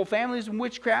witchcraft, his whole family is in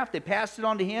witchcraft, they passed it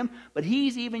on to him, but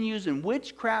he's even using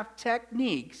witchcraft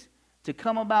techniques to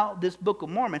come about this Book of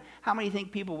Mormon. How many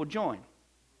think people would join?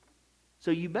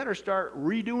 So you better start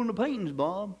redoing the paintings,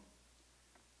 Bob.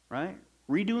 Right?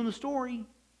 Redoing the story.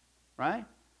 Right?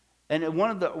 And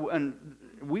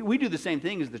we do the same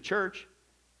thing as the church.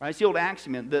 Right? It's the old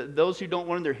axiom, those who don't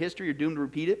learn their history are doomed to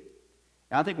repeat it.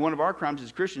 And I think one of our crimes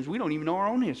as Christians, we don't even know our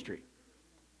own history.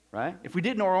 Right? If we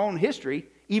did know our own history,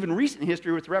 even recent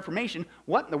history with the Reformation,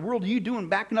 what in the world are you doing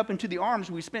backing up into the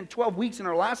arms? We spent 12 weeks in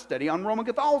our last study on Roman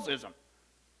Catholicism.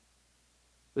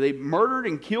 They murdered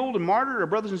and killed and martyred our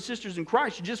brothers and sisters in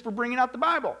Christ just for bringing out the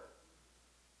Bible.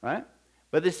 Right?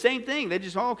 But the same thing, they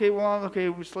just,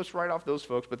 let's write off those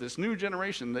folks. But this new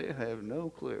generation, they have no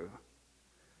clue.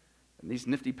 And these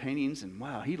nifty paintings, and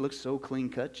wow, he looks so clean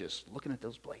cut just looking at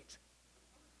those plates.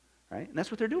 Right? And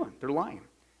that's what they're doing. They're lying.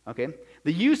 Okay?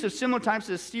 The use of similar types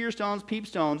of seer stones, peep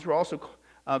stones, were also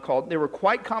called. They were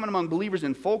quite common among believers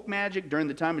in folk magic during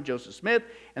the time of Joseph Smith.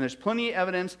 And there's plenty of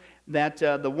evidence that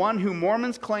the one whom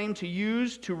Mormons claim to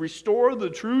use to restore the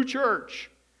true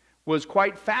church was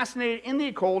quite fascinated in the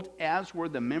occult, as were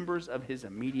the members of his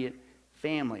immediate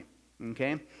family.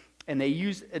 Okay? And they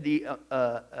use the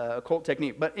occult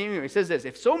technique. But anyway, it says this: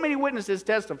 if so many witnesses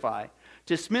testify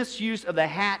to Smith's use of the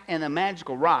hat and the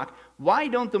magical rock, why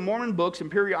don't the Mormon books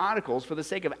and periodicals, for the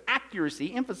sake of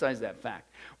accuracy, emphasize that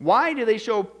fact? Why do they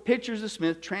show pictures of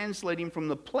Smith translating from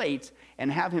the plates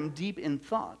and have him deep in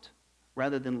thought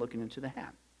rather than looking into the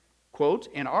hat? Quote,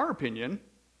 in our opinion,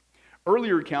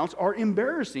 earlier accounts are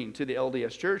embarrassing to the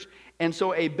LDS Church, and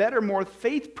so a better, more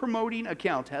faith-promoting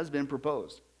account has been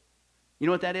proposed. You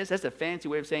know what that is? That's a fancy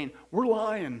way of saying we're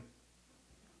lying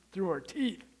through our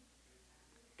teeth.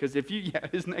 Because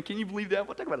can you believe that?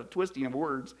 We'll talk about a twisting of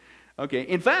words. Okay,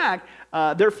 in fact,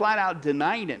 they're flat out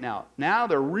denying it now. Now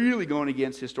they're really going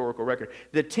against historical record.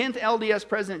 The 10th LDS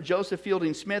president, Joseph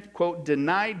Fielding Smith, quote,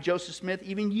 denied Joseph Smith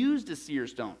even used a seer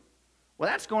stone. Well,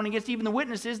 that's going against even the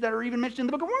witnesses that are even mentioned in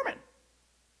the Book of Mormon,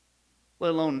 let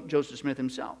alone Joseph Smith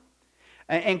himself.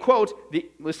 And quote,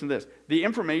 listen to this, the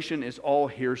information is all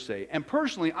hearsay. And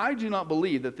personally, I do not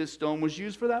believe that this stone was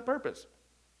used for that purpose.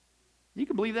 You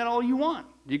can believe that all you want.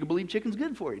 You can believe chicken's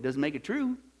good for you. It doesn't make it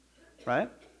true, right?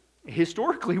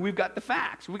 Historically, we've got the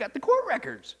facts. We've got the court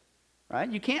records, right?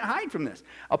 You can't hide from this.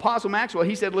 Apostle Maxwell,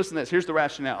 he said, listen to this. Here's the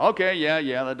rationale. Okay,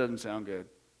 yeah, that doesn't sound good.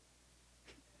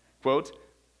 Quote,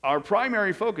 our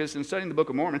primary focus in studying the Book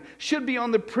of Mormon should be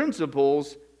on the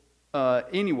principles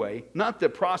anyway, not the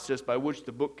process by which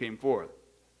the book came forth.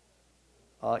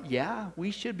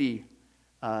 We should be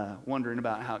wondering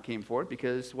about how it came forth,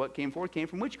 because what came forth came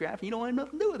from witchcraft, and you don't have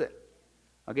nothing to do with it.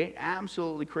 Okay,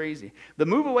 absolutely crazy. The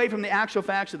move away from the actual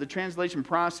facts of the translation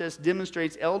process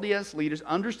demonstrates LDS leaders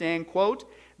understand,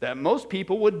 quote, that most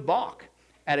people would balk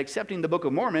at accepting the Book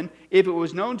of Mormon if it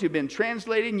was known to have been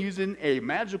translated using a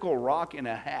magical rock in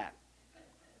a hat.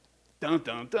 Dun,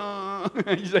 dun, dun.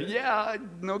 He's like, yeah,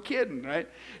 no kidding, right?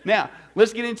 Now,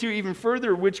 let's get into even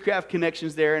further witchcraft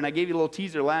connections there, and I gave you a little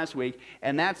teaser last week,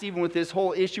 and that's even with this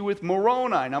whole issue with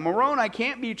Moroni. Now, Moroni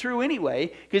can't be true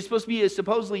anyway, because it's supposed to be a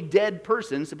supposedly dead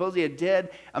person, supposedly a dead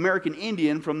American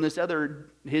Indian from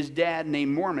his dad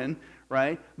named Mormon,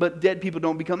 right? But dead people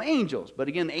don't become angels. But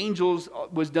again, angels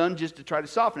was done just to try to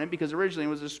soften it, because originally it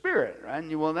was a spirit, right?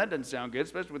 And well, that doesn't sound good,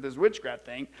 especially with this witchcraft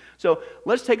thing. So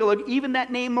let's take a look. Even that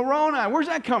name Moroni, where's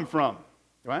that come from?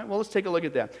 Right? Well, let's take a look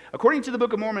at that. According to the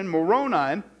Book of Mormon,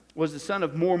 Moroni was the son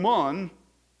of Mormon,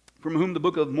 from whom the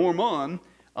Book of Mormon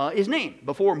is named.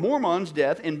 Before Mormon's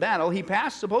death in battle, he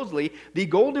passed supposedly the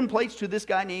golden plates to this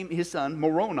guy named his son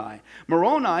Moroni.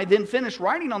 Moroni then finished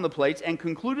writing on the plates and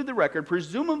concluded the record,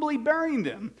 presumably burying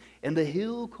them in the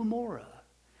hill Cumorah.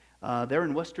 There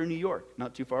in western New York,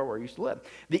 not too far where I used to live.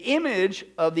 The image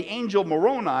of the angel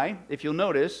Moroni, if you'll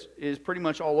notice, is pretty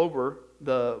much all over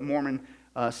the Mormon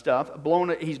stuff.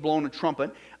 He's blown a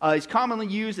trumpet. He's commonly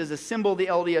used as a symbol of the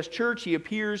LDS Church. He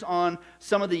appears on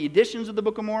some of the editions of the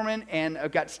Book of Mormon, and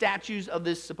got statues of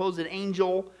this supposed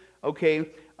angel, okay,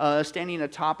 standing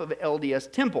atop of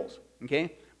LDS temples,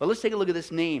 okay? But let's take a look at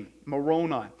this name,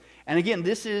 Moroni. And again,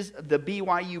 this is the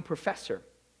BYU professor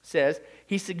says,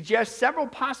 he suggests several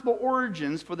possible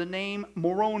origins for the name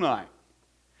Moroni.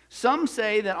 Some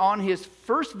say that on his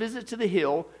first visit to the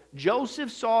hill,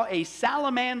 Joseph saw a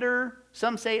salamander,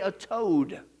 some say a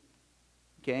toad.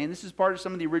 Okay, and this is part of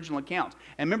some of the original accounts.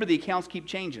 And remember, the accounts keep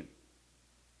changing,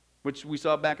 which we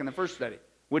saw back in the first study.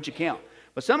 Which account?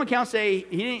 But some accounts say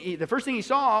the first thing he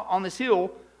saw on this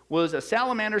hill was a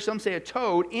salamander, some say a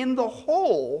toad, in the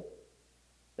hole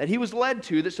that he was led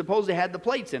to that supposedly had the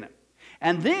plates in it.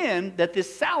 And then that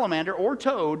this salamander or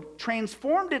toad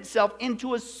transformed itself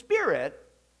into a spirit,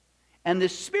 and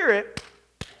this spirit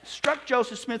struck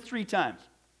Joseph Smith 3 times,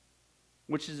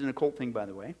 which is an occult thing, by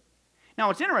the way. Now,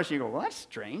 it's interesting. You go, well, that's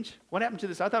strange. What happened to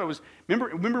this? I thought it was,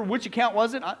 remember which account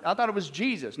was it? I thought it was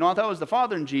Jesus. No, I thought it was the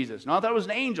Father and Jesus. No, I thought it was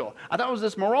an angel. I thought it was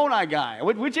this Moroni guy.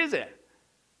 Which is it?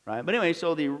 Right? But anyway,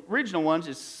 so the original one's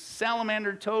this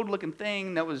salamander toad-looking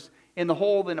thing that was in the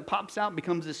hole, then it pops out and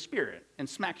becomes this spirit and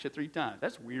smacks you 3 times.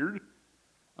 That's weird.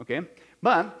 Okay?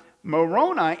 But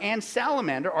Moroni and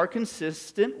salamander are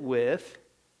consistent with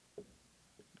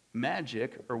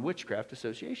magic or witchcraft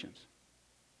associations.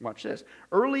 Watch this.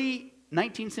 Early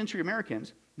 19th century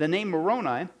Americans, the name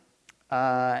Moroni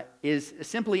is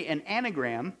simply an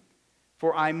anagram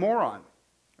for I moron.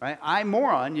 Right? I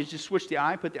moron, you just switch the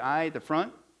I, put the I at the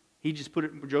front.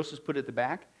 Joseph put it at the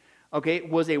back. Okay,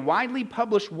 was a widely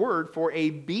published word for a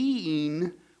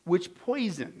being which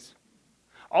poisons.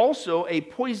 Also, a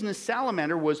poisonous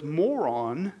salamander was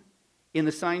moron in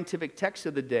the scientific texts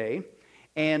of the day,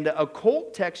 and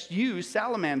occult texts used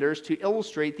salamanders to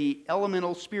illustrate the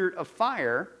elemental spirit of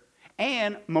fire,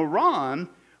 and moron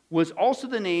was also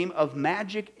the name of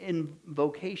magic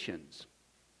invocations.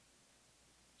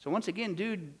 So once again,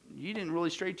 dude, you didn't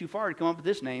really stray too far to come up with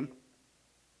this name,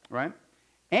 right?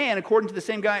 And according to the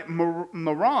same guy,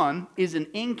 Moron is an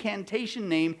incantation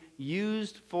name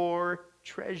used for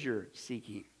treasure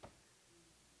seeking.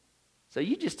 So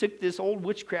you just took this old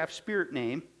witchcraft spirit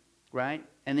name, right?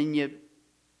 And then you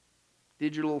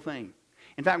did your little thing.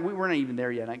 In fact, we're not even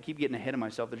there yet. I keep getting ahead of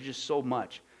myself. There's just so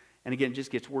much. And again, it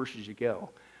just gets worse as you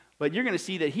go. But you're going to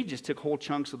see that he just took whole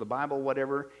chunks of the Bible,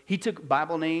 whatever. He took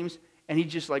Bible names, and he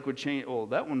just like would change, oh,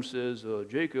 that one says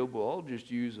Jacob. Well, I'll just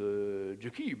use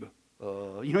Jacob.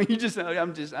 He just, I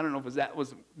don't know if that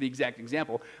was the exact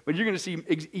example, but you're going to see,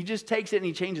 he just takes it and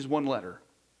he changes one letter,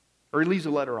 or he leaves a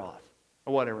letter off,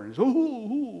 or whatever, and it's,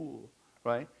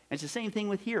 right? And it's the same thing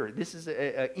with here. This is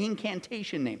an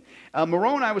incantation name.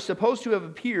 Moroni was supposed to have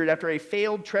appeared after a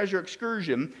failed treasure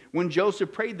excursion when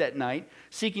Joseph prayed that night,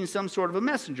 seeking some sort of a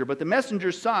messenger, but the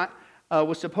messenger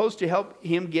was supposed to help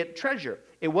him get treasure.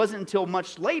 It wasn't until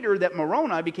much later that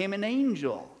Moroni became an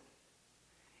angel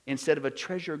instead of a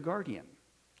treasure guardian.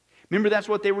 Remember, that's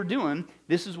what they were doing.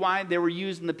 This is why they were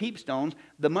using the peepstones,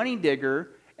 the money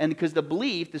digger, and because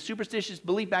the superstitious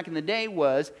belief back in the day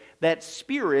was that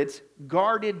spirits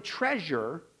guarded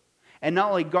treasure, and not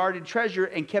only guarded treasure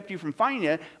and kept you from finding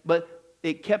it, but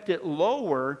it kept it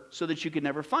lower so that you could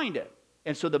never find it.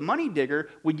 And so the money digger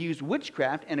would use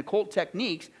witchcraft and occult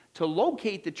techniques to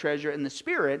locate the treasure in the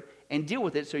spirit and deal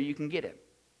with it so you can get it.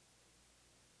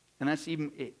 And that's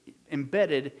even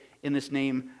embedded in this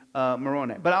name,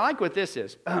 Moroni. But I like what this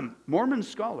is. Mormon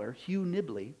scholar Hugh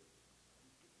Nibley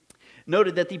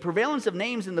noted that the prevalence of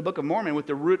names in the Book of Mormon with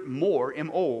the root Mor,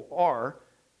 M-O-R,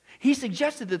 he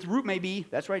suggested that the root may be,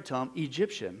 that's right, Tom,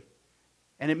 Egyptian,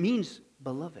 and it means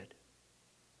beloved.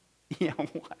 Yeah,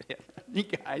 whatever. You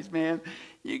guys, man,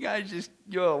 you guys just,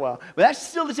 oh, well. But that's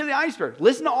still the tip of the iceberg.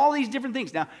 Listen to all these different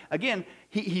things. Now, again,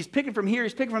 he's picking from here,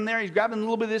 he's picking from there, he's grabbing a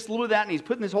little bit of this, a little bit of that, and he's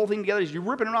putting this whole thing together. He's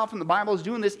ripping it off from the Bible. He's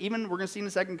doing this, even, we're going to see in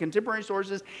a second, contemporary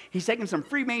sources. He's taking some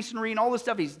Freemasonry and all this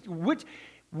stuff.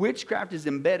 Witchcraft is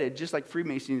embedded just like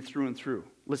Freemasonry through and through.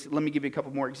 Let me give you a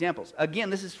couple more examples. Again,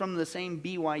 this is from the same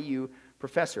BYU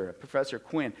professor, Professor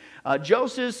Quinn.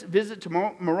 Joseph's visit to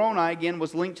Moroni, again,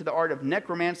 was linked to the art of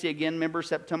necromancy. Again, remember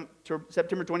September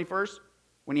 21st,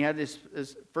 when he had his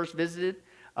first visited?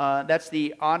 That's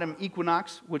the autumn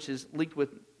equinox, which is linked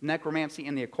with necromancy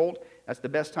and the occult. That's the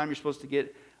best time you're supposed to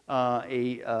get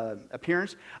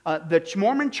appearance. The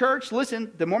Mormon Church,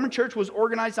 listen, the Mormon Church was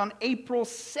organized on April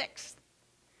 6th.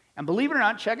 And believe it or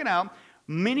not, check it out,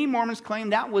 many Mormons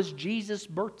claim that was Jesus'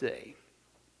 birthday.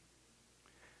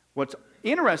 What's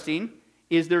interesting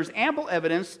is there's ample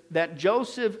evidence that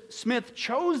Joseph Smith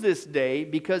chose this day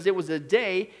because it was a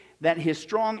day that his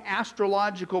strong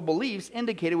astrological beliefs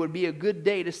indicated would be a good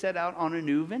day to set out on a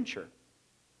new venture.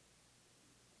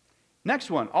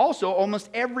 Next one. Also, almost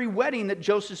every wedding that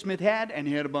Joseph Smith had, and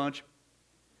he had a bunch,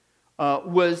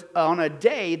 was on a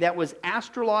day that was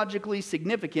astrologically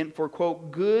significant for,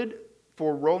 quote, good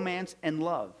for romance and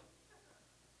love.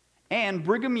 And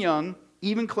Brigham Young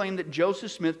even claimed that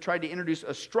Joseph Smith tried to introduce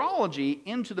astrology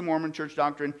into the Mormon church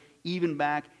doctrine even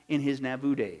back in his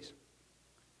Nauvoo days.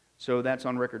 So that's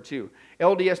on record too.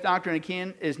 LDS doctrine,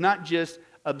 again, is not just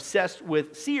obsessed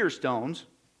with seer stones,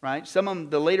 right? Some of them,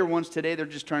 the later ones today, they're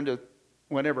just trying to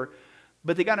whatever.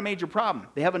 But they got a major problem.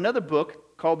 They have another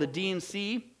book called the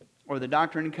D&C, or the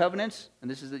Doctrine and Covenants. And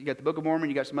this is, you got the Book of Mormon,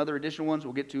 you got some other additional ones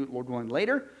we'll get to, Lord willing,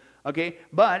 later. Okay,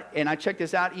 and I checked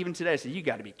this out even today. I said, you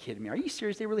got to be kidding me. Are you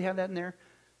serious? They really have that in there?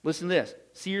 Listen to this.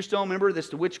 Seer stone, remember, this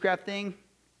the witchcraft thing?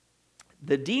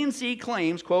 The D&C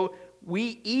claims, quote,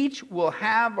 we each will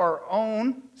have our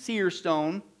own seer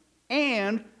stone,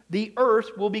 and the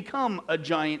earth will become a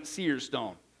giant seer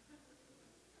stone.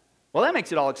 Well, that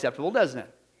makes it all acceptable, doesn't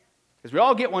it? Because we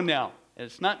all get one now. And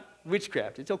it's not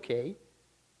witchcraft. It's okay.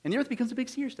 And the earth becomes a big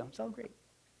seer stone. It's all great.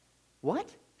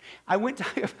 What? I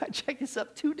checked this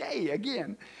up today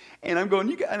again. And I'm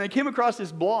going, and I came across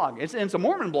this blog. It's a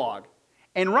Mormon blog.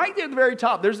 And right there at the very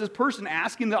top, there's this person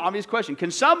asking the obvious question.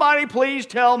 Can somebody please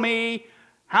tell me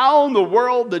how in the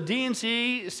world the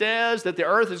D&C says that the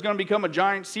earth is going to become a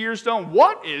giant seer stone?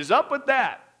 What is up with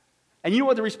that? And you know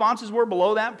what the responses were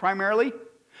below that primarily?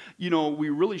 You know, we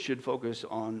really should focus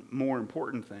on more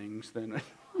important things than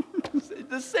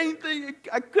the same thing.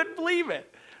 I couldn't believe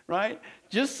it, right?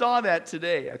 Just saw that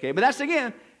today, okay? But that's,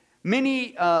 again,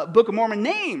 many Book of Mormon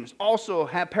names also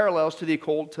have parallels to the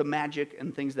occult, to magic,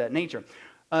 and things of that nature.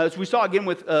 As we saw again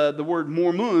with the word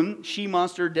Mormon,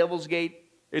 she-monster, devil's gate,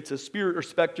 it's a spirit or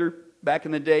specter. Back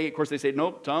in the day, of course, they say,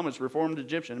 nope, Tom, it's Reformed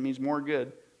Egyptian. It means more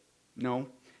good. No,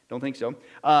 don't think so.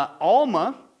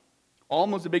 Alma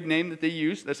is a big name that they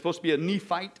use. That's supposed to be a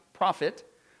Nephite prophet.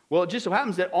 Well, it just so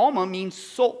happens that Alma means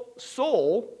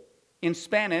soul in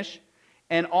Spanish,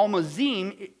 and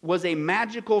Almazim was a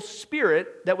magical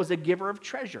spirit that was a giver of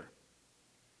treasure.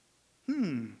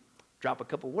 Drop a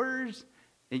couple words,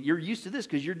 and you're used to this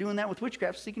because you're doing that with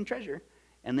witchcraft, seeking treasure,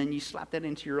 and then you slap that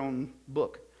into your own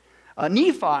book.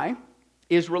 Nephi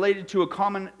is related to a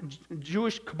common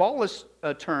Jewish Kabbalist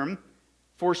term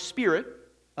for spirit,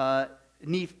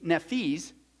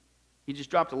 Nephis. He just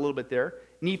dropped a little bit there.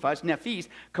 Nephites, Nephis.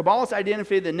 Kabbalists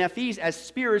identify the Nephis as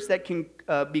spirits that can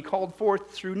be called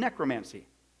forth through necromancy.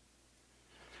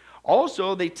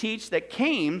 Also, they teach that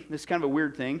Cain, this is kind of a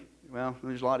weird thing. Well,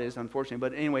 there's a lot of this, unfortunately.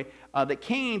 But anyway, that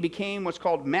Cain became what's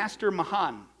called Master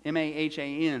Mahan,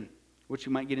 M-A-H-A-N, which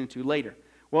we might get into later.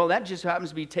 Well, that just happens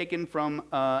to be taken from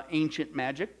ancient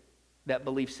magic, that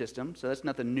belief system. So that's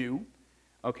nothing new.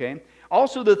 Okay.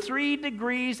 Also, the 3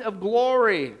 degrees of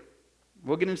glory.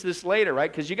 We'll get into this later,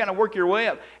 right? Because you got to work your way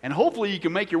up. And hopefully you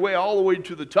can make your way all the way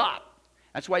to the top.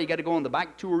 That's why you got to go on the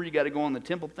bike tour. You got to go on the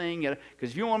temple thing.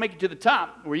 Because if you want to make it to the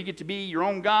top, where you get to be your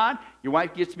own God, your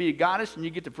wife gets to be a goddess, and you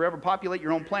get to forever populate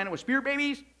your own planet with spirit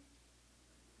babies.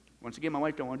 Once again, my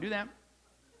wife don't want to do that.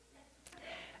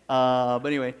 But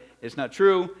anyway, it's not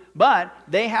true. But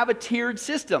they have a tiered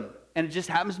system. And it just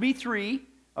happens to be 3.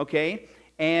 Okay.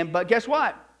 But guess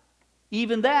what?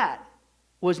 Even that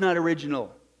was not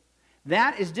original.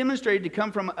 That is demonstrated to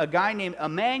come from a guy named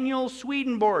Emanuel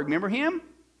Swedenborg. Remember him?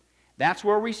 That's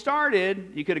where we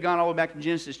started. You could have gone all the way back to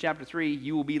Genesis chapter 3.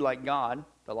 You will be like God,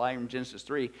 the lie from Genesis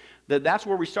 3. That's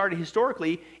where we started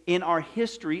historically in our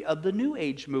history of the New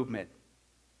Age movement.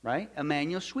 Right?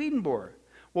 Emanuel Swedenborg.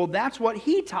 Well, that's what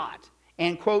he taught.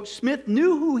 And, quote, Smith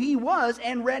knew who he was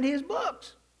and read his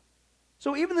books.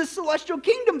 So even the celestial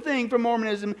kingdom thing from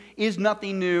Mormonism is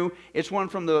nothing new. It's one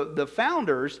from the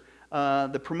founders,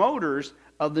 the promoters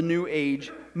of the New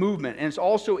Age movement. And it's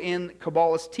also in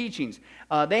Kabbalist teachings.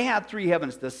 They have 3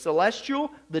 heavens, the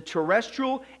celestial, the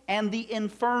terrestrial, and the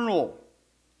infernal.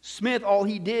 Smith, all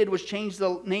he did was change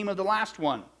the name of the last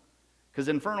one. Because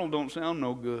infernal don't sound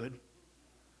no good,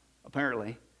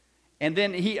 apparently. And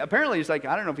then apparently it's like,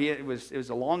 I don't know if it was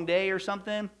a long day or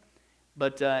something.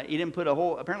 But he didn't put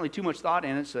apparently too much thought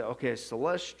in it. So, okay,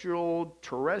 celestial,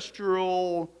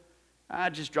 terrestrial. I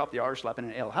just dropped the R, slapping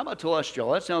an L. How about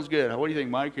telestial? That sounds good. What do you think,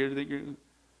 Mike?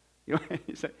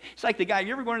 It's like the guy.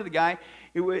 You ever go into the guy?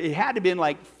 It had to have been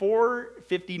like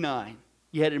 4:59.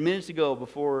 You had a minute to go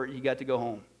before you got to go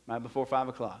home, right? Before 5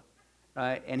 o'clock,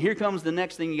 right? And here comes the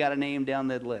next thing you got to name down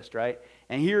that list, right?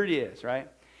 And here it is, right?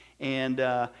 And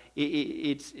of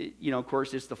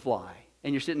course, it's the fly.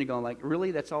 And you're sitting there going like,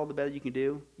 really? That's all the better you can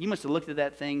do? You must have looked at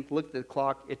that thing, looked at the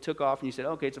clock, it took off, and you said,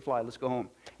 okay, it's a fly, let's go home.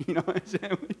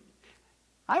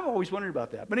 I've always wondered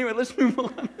about that. But anyway, let's move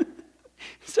on.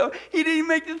 So he didn't even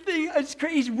make the thing. It's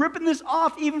crazy. He's ripping this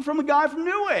off even from a guy from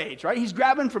New Age, right? He's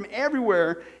grabbing from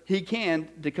everywhere he can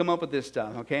to come up with this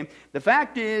stuff, okay? The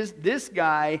fact is, this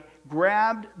guy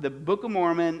grabbed the Book of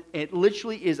Mormon. It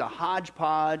literally is a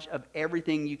hodgepodge of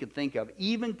everything you could think of,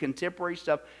 even contemporary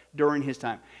stuff during his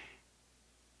time.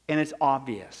 And it's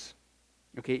obvious,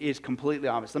 okay? It's completely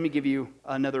obvious. Let me give you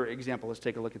another example. Let's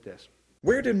take a look at this.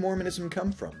 Where did Mormonism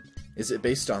come from? Is it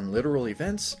based on literal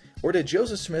events, or did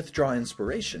Joseph Smith draw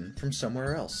inspiration from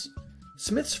somewhere else?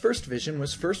 Smith's first vision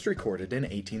was first recorded in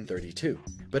 1832,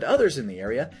 but others in the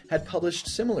area had published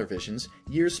similar visions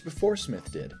years before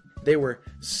Smith did. They were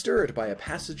stirred by a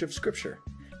passage of Scripture,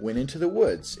 went into the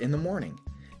woods in the morning,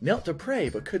 knelt to pray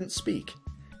but couldn't speak,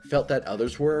 felt that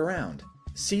others were around,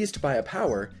 seized by a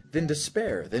power, then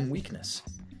despair, then weakness,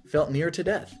 felt near to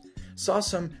death, saw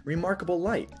some remarkable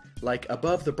light, like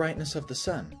above the brightness of the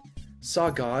sun, saw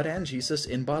God and Jesus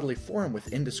in bodily form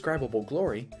with indescribable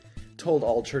glory, told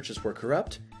all churches were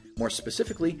corrupt, more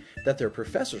specifically that their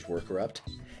professors were corrupt,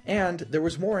 and there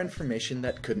was more information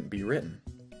that couldn't be written.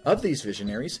 Of these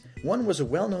visionaries, one was a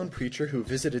well-known preacher who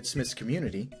visited Smith's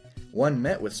community, one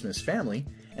met with Smith's family,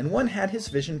 and one had his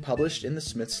vision published in the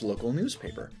Smith's local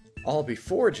newspaper, all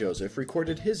before Joseph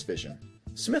recorded his vision.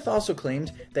 Smith also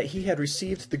claimed that he had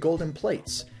received the golden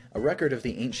plates, a record of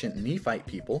the ancient Nephite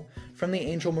people, from the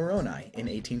angel Moroni in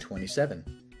 1827.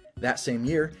 That same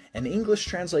year, an English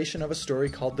translation of a story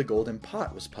called The Golden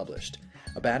Pot was published,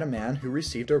 about a man who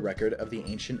received a record of the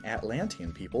ancient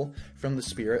Atlantean people from the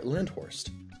spirit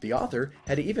Lindhorst. The author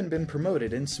had even been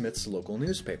promoted in Smith's local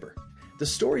newspaper. The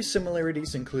story's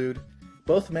similarities include: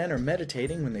 both men are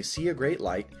meditating when they see a great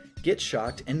light, get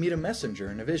shocked, and meet a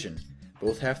messenger in a vision.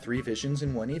 Both have 3 visions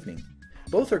in one evening.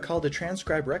 Both are called to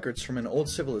transcribe records from an old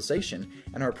civilization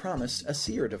and are promised a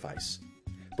seer device.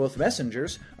 Both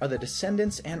messengers are the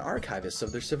descendants and archivists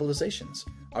of their civilizations,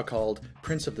 are called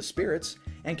Prince of the Spirits,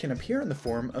 and can appear in the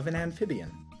form of an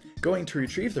amphibian. Going to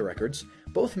retrieve the records,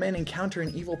 both men encounter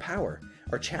an evil power,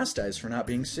 are chastised for not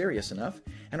being serious enough,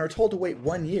 and are told to wait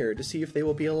 1 year to see if they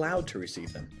will be allowed to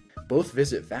receive them. Both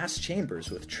visit vast chambers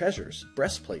with treasures,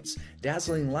 breastplates,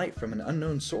 dazzling light from an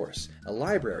unknown source, a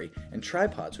library, and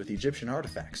tripods with Egyptian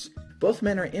artifacts. Both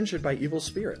men are injured by evil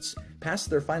spirits, pass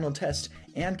their final test,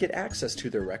 and get access to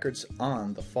their records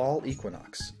on the fall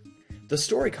equinox. The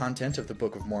story content of the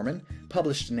Book of Mormon,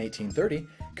 published in 1830,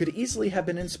 could easily have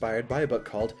been inspired by a book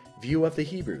called View of the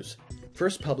Hebrews,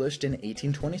 first published in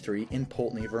 1823 in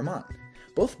Poultney, Vermont.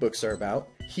 Both books are about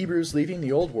Hebrews leaving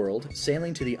the Old World,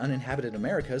 sailing to the uninhabited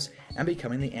Americas, and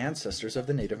becoming the ancestors of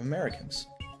the Native Americans.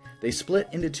 They split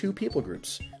into 2 people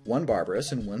groups, one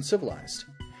barbarous and one civilized.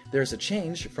 There is a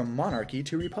change from monarchy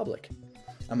to republic.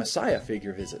 A Messiah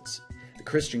figure visits. The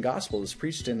Christian gospel is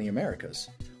preached in the Americas.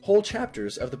 Whole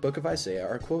chapters of the book of Isaiah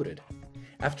are quoted.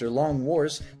 After long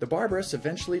wars, the barbarous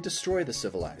eventually destroy the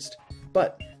civilized.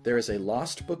 But there is a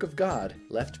lost book of God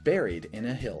left buried in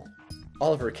a hill.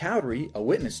 Oliver Cowdery, a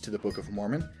witness to the Book of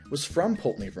Mormon, was from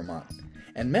Poultney, Vermont,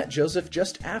 and met Joseph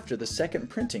just after the second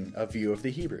printing of View of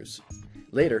the Hebrews.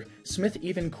 Later, Smith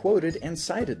even quoted and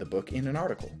cited the book in an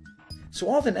article. So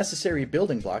all the necessary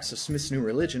building blocks of Smith's new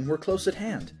religion were close at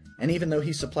hand, and even though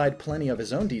he supplied plenty of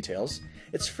his own details,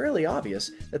 it's fairly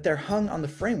obvious that they're hung on the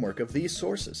framework of these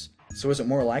sources. So is it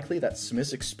more likely that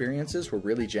Smith's experiences were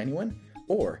really genuine,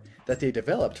 or that they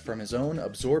developed from his own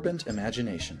absorbent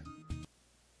imagination?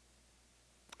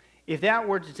 If that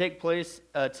were to take place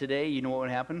today, you know what would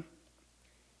happen?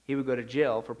 He would go to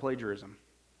jail for plagiarism.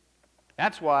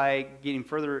 That's why, getting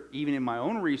further, even in my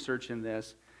own research in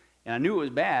this, and I knew it was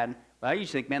bad, but I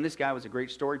used to think, man, this guy was a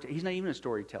great storyteller. He's not even a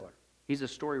storyteller. He's a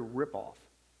story ripoff.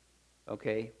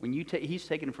 Okay? When you he's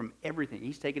taken it from everything.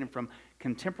 He's taken it from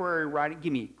contemporary writing.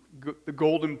 Give me the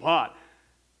golden pot.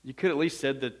 You could at least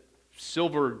said the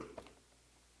silver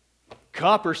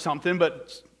cup or something,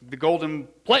 but the golden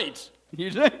plates. You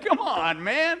say, come on,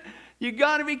 man. You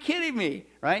got to be kidding me,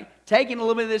 right? Taking a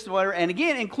little bit of this, whatever, and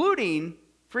again, including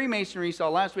Freemasonry, saw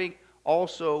last week,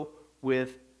 also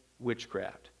with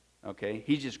witchcraft. Okay,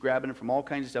 he's just grabbing it from all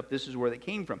kinds of stuff. This is where they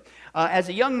came from. As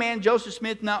a young man, Joseph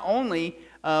Smith not only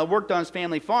worked on his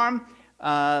family farm,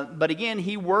 but again,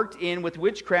 he worked with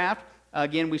witchcraft.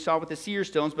 Again, we saw with the seer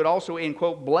stones, but also in,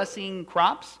 quote, blessing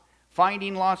crops,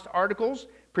 finding lost articles,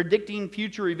 predicting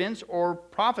future events, or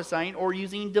prophesying, or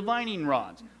using divining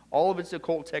rods. All of it's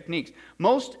occult techniques.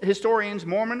 Most historians,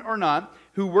 Mormon or not,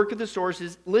 who work with the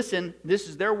sources, listen, this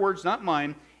is their words, not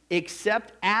mine,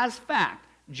 accept as fact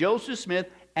Joseph Smith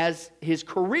as his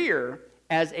career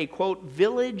as a, quote,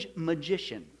 village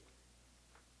magician.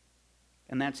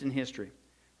 And that's in history,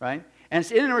 right? And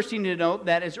it's interesting to note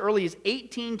that as early as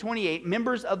 1828,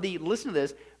 members of the, listen to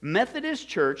this, Methodist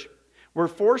Church were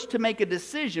forced to make a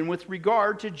decision with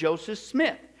regard to Joseph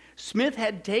Smith. Smith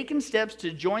had taken steps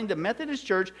to join the Methodist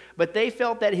Church, but they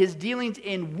felt that his dealings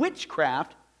in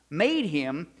witchcraft made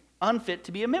him unfit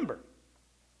to be a member.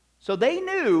 So they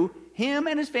knew him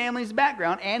and his family's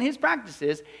background and his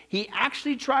practices. He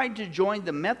actually tried to join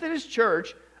the Methodist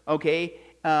Church, okay,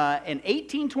 in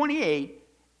 1828,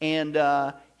 and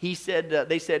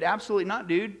they said, absolutely not,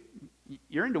 dude.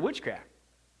 You're into witchcraft,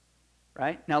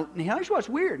 right? Now here's what's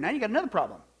weird. Now you got another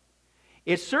problem.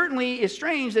 It certainly is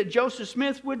strange that Joseph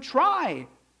Smith would try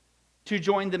to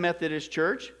join the Methodist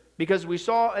Church, because we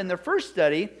saw in the first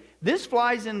study, this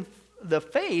flies in the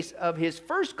face of his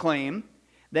first claim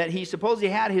that he supposedly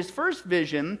had his first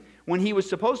vision when he was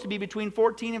supposed to be between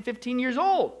 14 and 15 years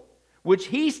old, which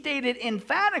he stated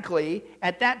emphatically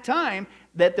at that time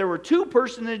that there were two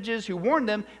personages who warned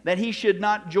them that he should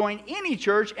not join any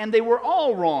church, and they were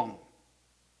all wrong.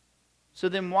 So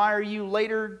then why are you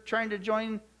later trying to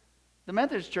join the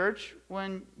Methodist Church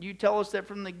when you tell us that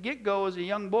from the get-go as a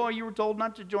young boy you were told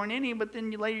not to join any, but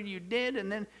then later you did,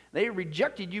 and then they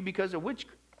rejected you because of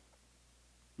witchcraft?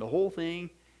 The whole thing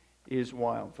is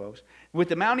wild, folks. With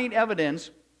the mounting evidence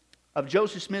of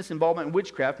Joseph Smith's involvement in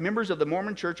witchcraft, members of the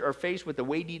Mormon Church are faced with a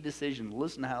weighty decision.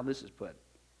 Listen to how this is put.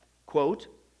 Quote,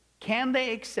 can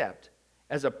they accept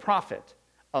as a prophet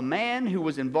a man who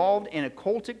was involved in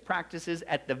occultic practices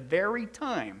at the very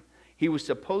time he was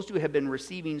supposed to have been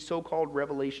receiving so-called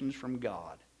revelations from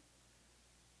God?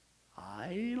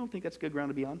 I don't think that's good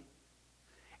ground to be on.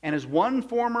 And as one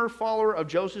former follower of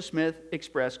Joseph Smith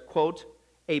expressed, quote,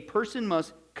 a person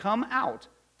must come out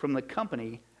from the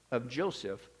company of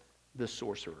Joseph the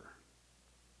sorcerer.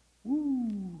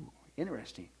 Woo,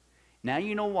 interesting. Now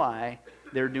you know why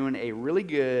they're doing a really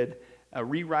good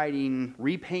rewriting,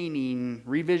 repainting,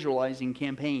 revisualizing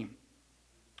campaign,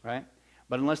 right?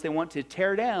 But unless they want to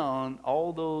tear down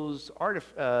all those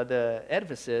the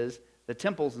edifices, the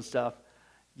temples and stuff,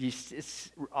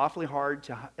 it's awfully hard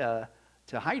to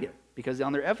hide it, because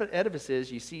on their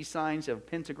edifices you see signs of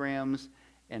pentagrams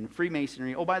and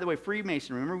Freemasonry. Oh, by the way,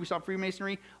 Freemasonry. Remember we saw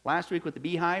Freemasonry last week with the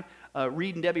beehive?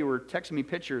 Reed and Debbie were texting me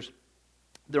pictures.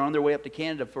 They're on their way up to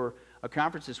Canada for a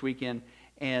conference this weekend,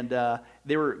 and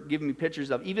they were giving me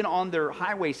pictures of, even on their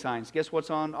highway signs, guess what's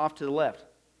on off to the left?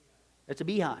 It's a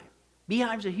beehive.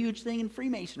 Beehive's a huge thing in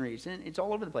Freemasonry. It's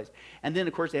all over the place. And then,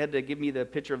 of course, they had to give me the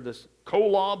picture of this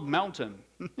Kolob Mountain.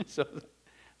 So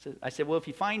I said, well, if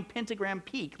you find Pentagram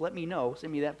Peak, let me know.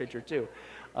 Send me that picture too.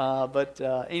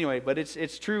 Anyway, but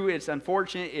it's true. It's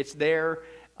unfortunate. It's there.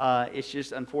 It's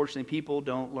just, unfortunately, people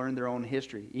don't learn their own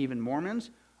history, even Mormons,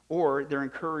 or they're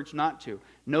encouraged not to.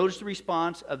 Notice the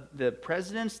response of the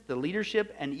presidents, the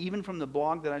leadership, and even from the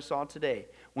blog that I saw today.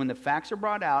 When the facts are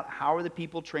brought out, how are the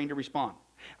people trained to respond?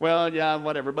 Well, yeah,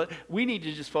 whatever, but we need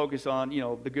to just focus on,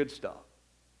 the good stuff.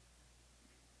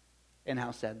 And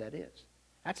how sad that is.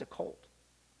 That's a cult.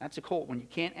 That's a cult. When you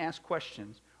can't ask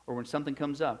questions, or when something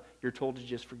comes up, you're told to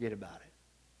just forget about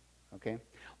it. Okay?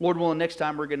 Lord willing, next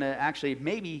time we're going to actually,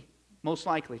 maybe, most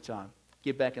likely, Tom,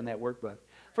 get back in that workbook.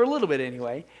 For a little bit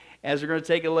anyway, as we're going to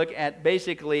take a look at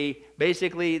basically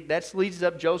that leads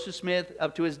up Joseph Smith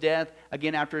up to his death.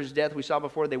 Again, after his death, we saw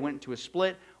before, they went into a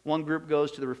split. One group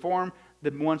goes to the Reform. The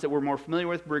ones that we're more familiar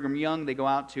with, Brigham Young, they go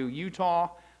out to Utah,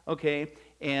 okay,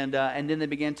 and then they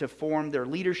begin to form their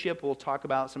leadership. We'll talk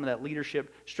about some of that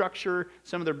leadership structure,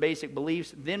 some of their basic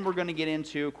beliefs. Then we're going to get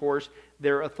into, of course,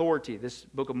 their authority. This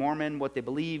Book of Mormon, what they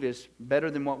believe is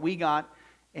better than what we got.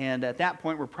 And at that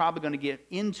point, we're probably going to get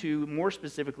into, more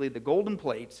specifically, the golden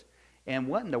plates. And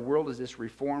what in the world is this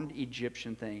Reformed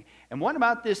Egyptian thing? And what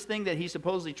about this thing that he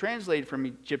supposedly translated from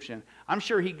Egyptian? I'm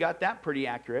sure he got that pretty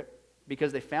accurate,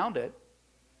 because they found it.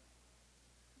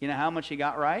 You know how much he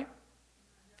got right?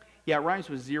 Yeah, it rhymes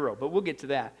with 0, but we'll get to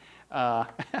that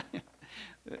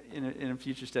in a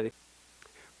future study.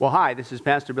 Well, hi, this is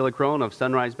Pastor Billy Crone of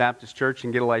Sunrise Baptist Church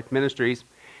and Get a Life Ministries,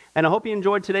 and I hope you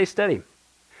enjoyed today's study.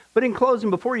 But in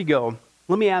closing, before you go,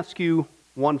 let me ask you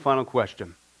one final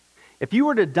question. If you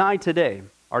were to die today,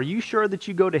 are you sure that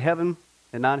you go to heaven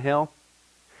and not hell?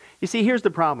 You see, here's the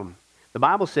problem. The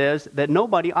Bible says that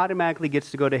nobody automatically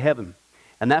gets to go to heaven,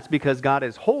 and that's because God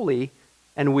is holy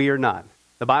and we are not.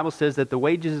 The Bible says that the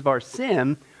wages of our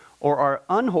sin, or our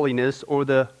unholiness, or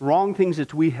the wrong things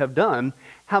that we have done,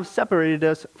 have separated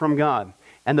us from God.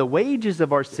 And the wages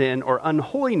of our sin, or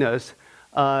unholiness,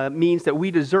 means that we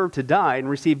deserve to die and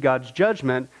receive God's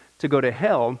judgment to go to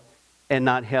hell and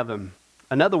not heaven.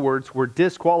 In other words, we're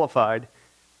disqualified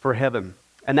for heaven.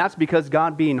 And that's because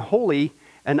God being holy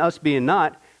and us being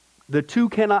not, the two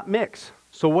cannot mix.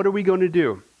 So what are we going to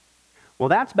do? Well,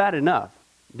 that's bad enough.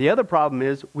 The other problem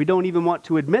is we don't even want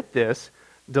to admit this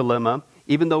dilemma,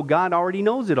 even though God already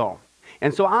knows it all.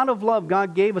 And so out of love,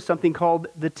 God gave us something called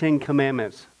the Ten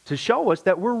Commandments to show us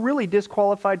that we're really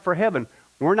disqualified for heaven.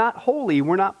 We're not holy.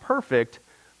 We're not perfect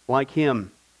like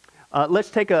Him.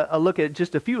 Let's take a look at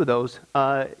just a few of those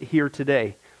here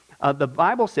today. The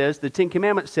Bible says, the Ten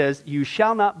Commandments says, you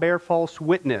shall not bear false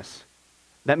witness.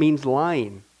 That means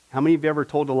lying. How many of you ever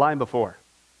told a lie before?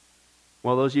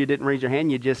 Well, those of you who didn't raise your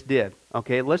hand, you just did.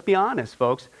 Okay, let's be honest,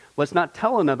 folks. Let's not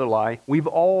tell another lie. We've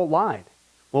all lied.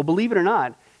 Well, believe it or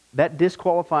not, that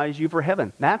disqualifies you for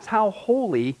heaven. That's how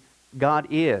holy God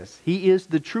is. He is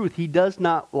the truth. He does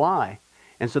not lie.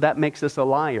 And so that makes us a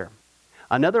liar.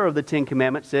 Another of the Ten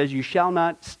Commandments says, you shall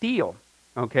not steal.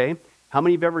 Okay? How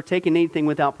many have ever taken anything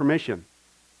without permission?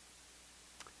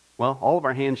 Well, all of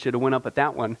our hands should have went up at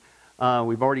that one.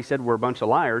 We've already said we're a bunch of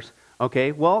liars.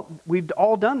 Okay, well, we've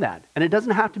all done that. And it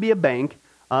doesn't have to be a bank.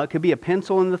 It could be a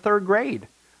pencil in the 3rd grade.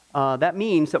 That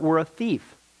means that we're a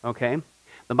thief. Okay?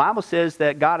 The Bible says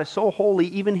that God is so holy,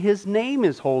 even His name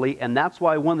is holy. And that's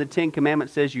why one of the Ten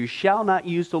Commandments says, you shall not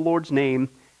use the Lord's name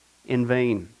in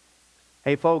vain.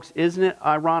 Hey, folks, isn't it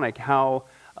ironic how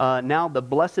now the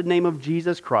blessed name of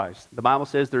Jesus Christ, the Bible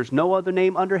says there's no other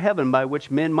name under heaven by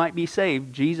which men might be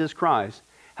saved, Jesus Christ,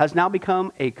 has now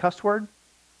become a cuss word?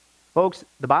 Folks,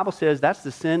 the Bible says that's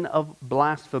the sin of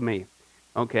blasphemy,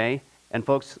 okay? And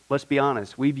folks, let's be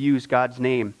honest. We've used God's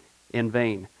name in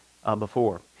vain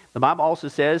before. The Bible also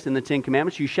says in the Ten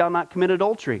Commandments, you shall not commit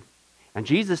adultery. And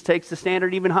Jesus takes the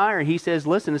standard even higher. He says,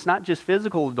 listen, it's not just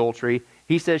physical adultery.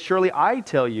 He says, surely I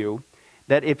tell you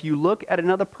that if you look at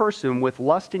another person with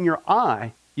lust in your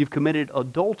eye, you've committed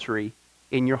adultery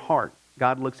in your heart.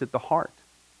 God looks at the heart.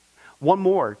 One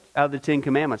more out of the Ten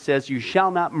Commandments says, you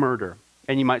shall not murder.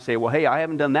 And you might say, well, hey, I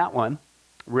haven't done that one.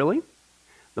 Really?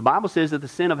 The Bible says that the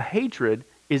sin of hatred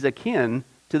is akin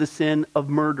to the sin of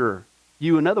murder.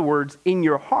 You, in other words, in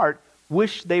your heart,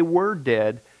 wish they were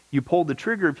dead. You pulled the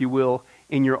trigger, if you will,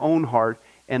 in your own heart.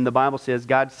 And the Bible says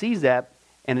God sees that,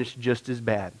 and it's just as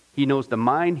bad. He knows the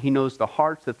mind, He knows the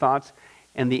hearts, the thoughts,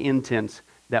 and the intents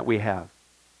that we have.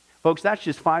 Folks, that's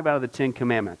just 5 out of the 10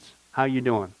 commandments. How you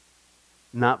doing?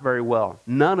 Not very well.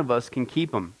 None of us can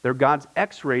keep them. They're God's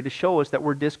x-ray to show us that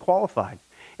we're disqualified.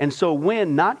 And so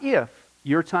when, not if,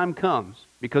 your time comes,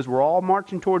 because we're all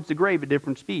marching towards the grave at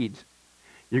different speeds,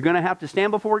 you're going to have to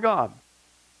stand before God.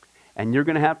 And you're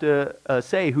going to have to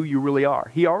say who you really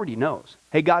are. He already knows.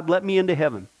 Hey, God, let me into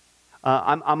heaven.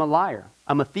 I'm a liar.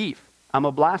 I'm a thief. I'm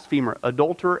a blasphemer,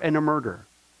 adulterer, and a murderer.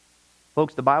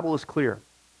 Folks, the Bible is clear.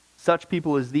 Such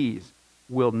people as these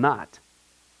will not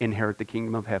inherit the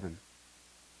kingdom of heaven.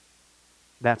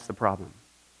 That's the problem.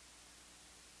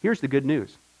 Here's the good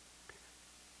news.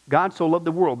 God so loved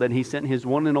the world that He sent His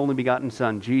one and only begotten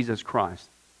Son, Jesus Christ,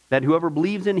 that whoever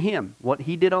believes in Him, what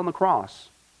He did on the cross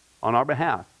on our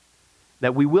behalf,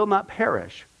 that we will not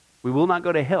perish, we will not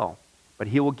go to hell, but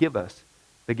He will give us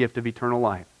the gift of eternal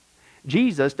life.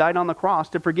 Jesus died on the cross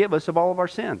to forgive us of all of our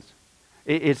sins.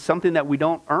 It's something that we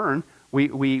don't earn.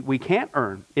 We can't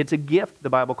earn. It's a gift, the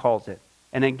Bible calls it,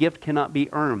 and a gift cannot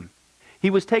be earned. He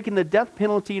was taking the death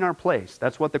penalty in our place.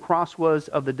 That's what the cross was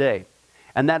of the day.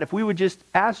 And that if we would just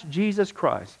ask Jesus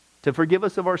Christ to forgive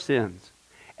us of our sins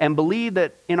and believe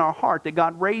that in our heart that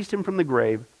God raised Him from the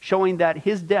grave, showing that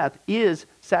His death is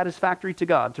satisfactory to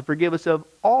God to forgive us of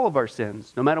all of our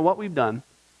sins, no matter what we've done,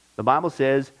 the Bible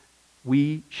says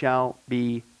we shall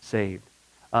be saved.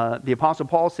 The Apostle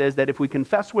Paul says that if we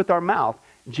confess with our mouth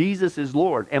Jesus is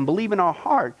Lord and believe in our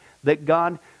heart that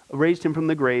God raised Him from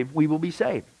the grave, we will be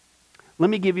saved. Let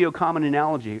me give you a common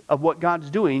analogy of what God's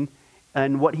doing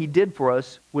and what He did for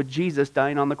us with Jesus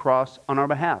dying on the cross on our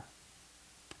behalf.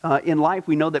 In life,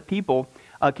 we know that people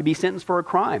can be sentenced for a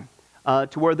crime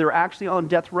to where they're actually on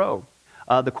death row.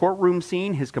 The courtroom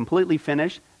scene is completely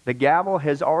finished. The gavel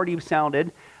has already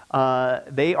sounded.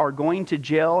 They are going to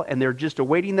jail, and they're just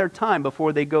awaiting their time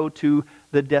before they go to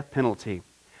the death penalty.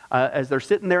 As they're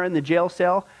sitting there in the jail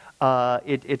cell,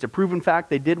 it's a proven fact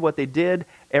they did what they did.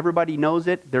 Everybody knows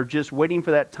it. They're just waiting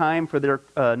for that time for their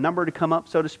number to come up,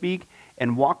 so to speak,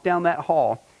 and walk down that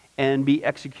hall and be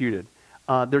executed.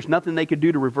 There's nothing they could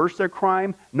do to reverse their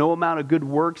crime. No amount of good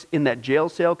works in that jail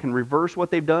cell can reverse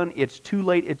what they've done. It's too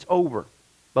late. It's over.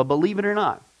 But believe it or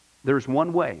not, there's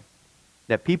one way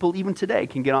that people even today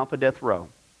can get off a death row.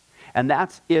 And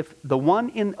that's if the one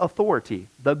in authority,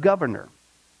 the governor,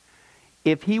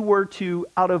 if he were to,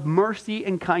 out of mercy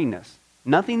and kindness,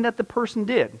 Nothing that the person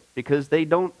did, because they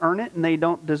don't earn it and they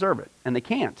don't deserve it, and they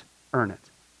can't earn it.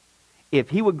 If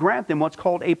he would grant them what's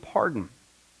called a pardon,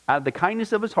 out of the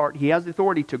kindness of his heart, he has the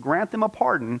authority to grant them a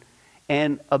pardon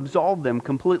and absolve them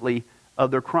completely of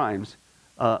their crimes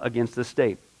against the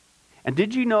state. And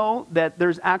did you know that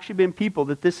there's actually been people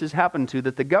that this has happened to,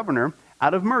 that the governor,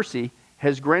 out of mercy,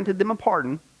 has granted them a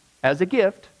pardon as a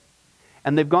gift,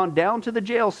 and they've gone down to the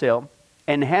jail cell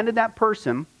and handed that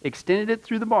person, extended it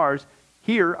through the bars,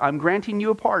 here, I'm granting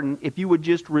you a pardon. If you would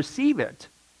just receive it,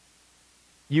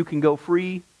 you can go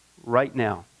free right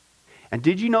now. And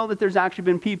did you know that there's actually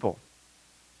been people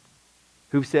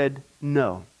who've said,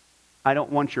 no, I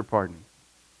don't want your pardon.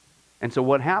 And so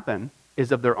what happened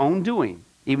is, of their own doing,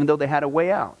 even though they had a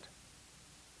way out,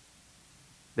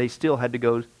 they still had to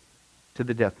go to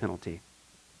the death penalty.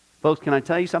 Folks, can I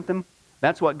tell you something?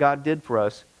 That's what God did for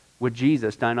us with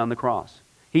Jesus dying on the cross.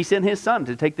 He sent his son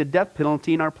to take the death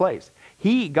penalty in our place.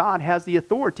 God has the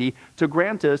authority to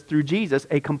grant us through Jesus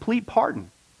a complete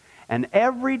pardon. And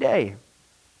every day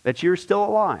that you're still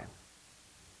alive,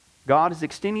 God is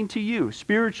extending to you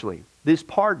spiritually this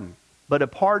pardon. But a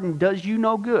pardon does you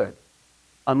no good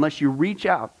unless you reach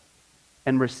out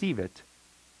and receive it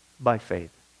by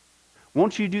faith.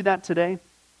 Won't you do that today?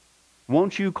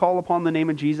 Won't you call upon the name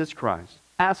of Jesus Christ?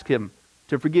 Ask him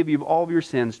to forgive you of all of your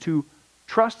sins, to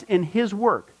trust in his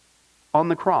work on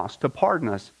the cross to pardon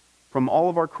us from all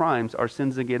of our crimes, our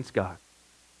sins against God.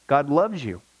 God loves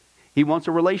you. He wants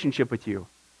a relationship with you.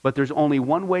 But there's only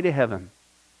one way to heaven.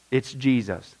 It's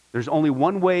Jesus. There's only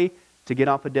one way to get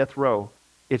off a death row.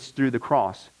 It's through the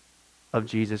cross of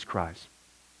Jesus Christ.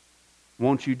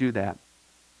 Won't you do that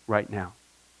right now?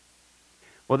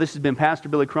 Well, this has been Pastor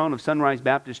Billy Crone of Sunrise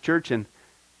Baptist Church and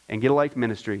Get a Life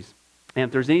Ministries. And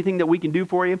if there's anything that we can do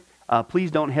for you,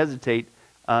 please don't hesitate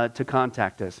to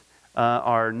contact us.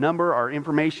 Our number, our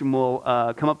information will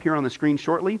come up here on the screen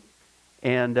shortly.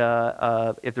 And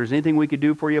if there's anything we could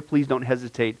do for you, please don't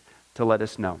hesitate to let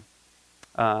us know.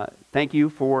 Thank you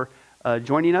for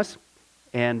joining us.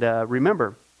 And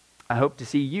remember, I hope to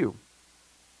see you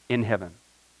in heaven.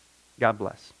 God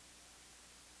bless.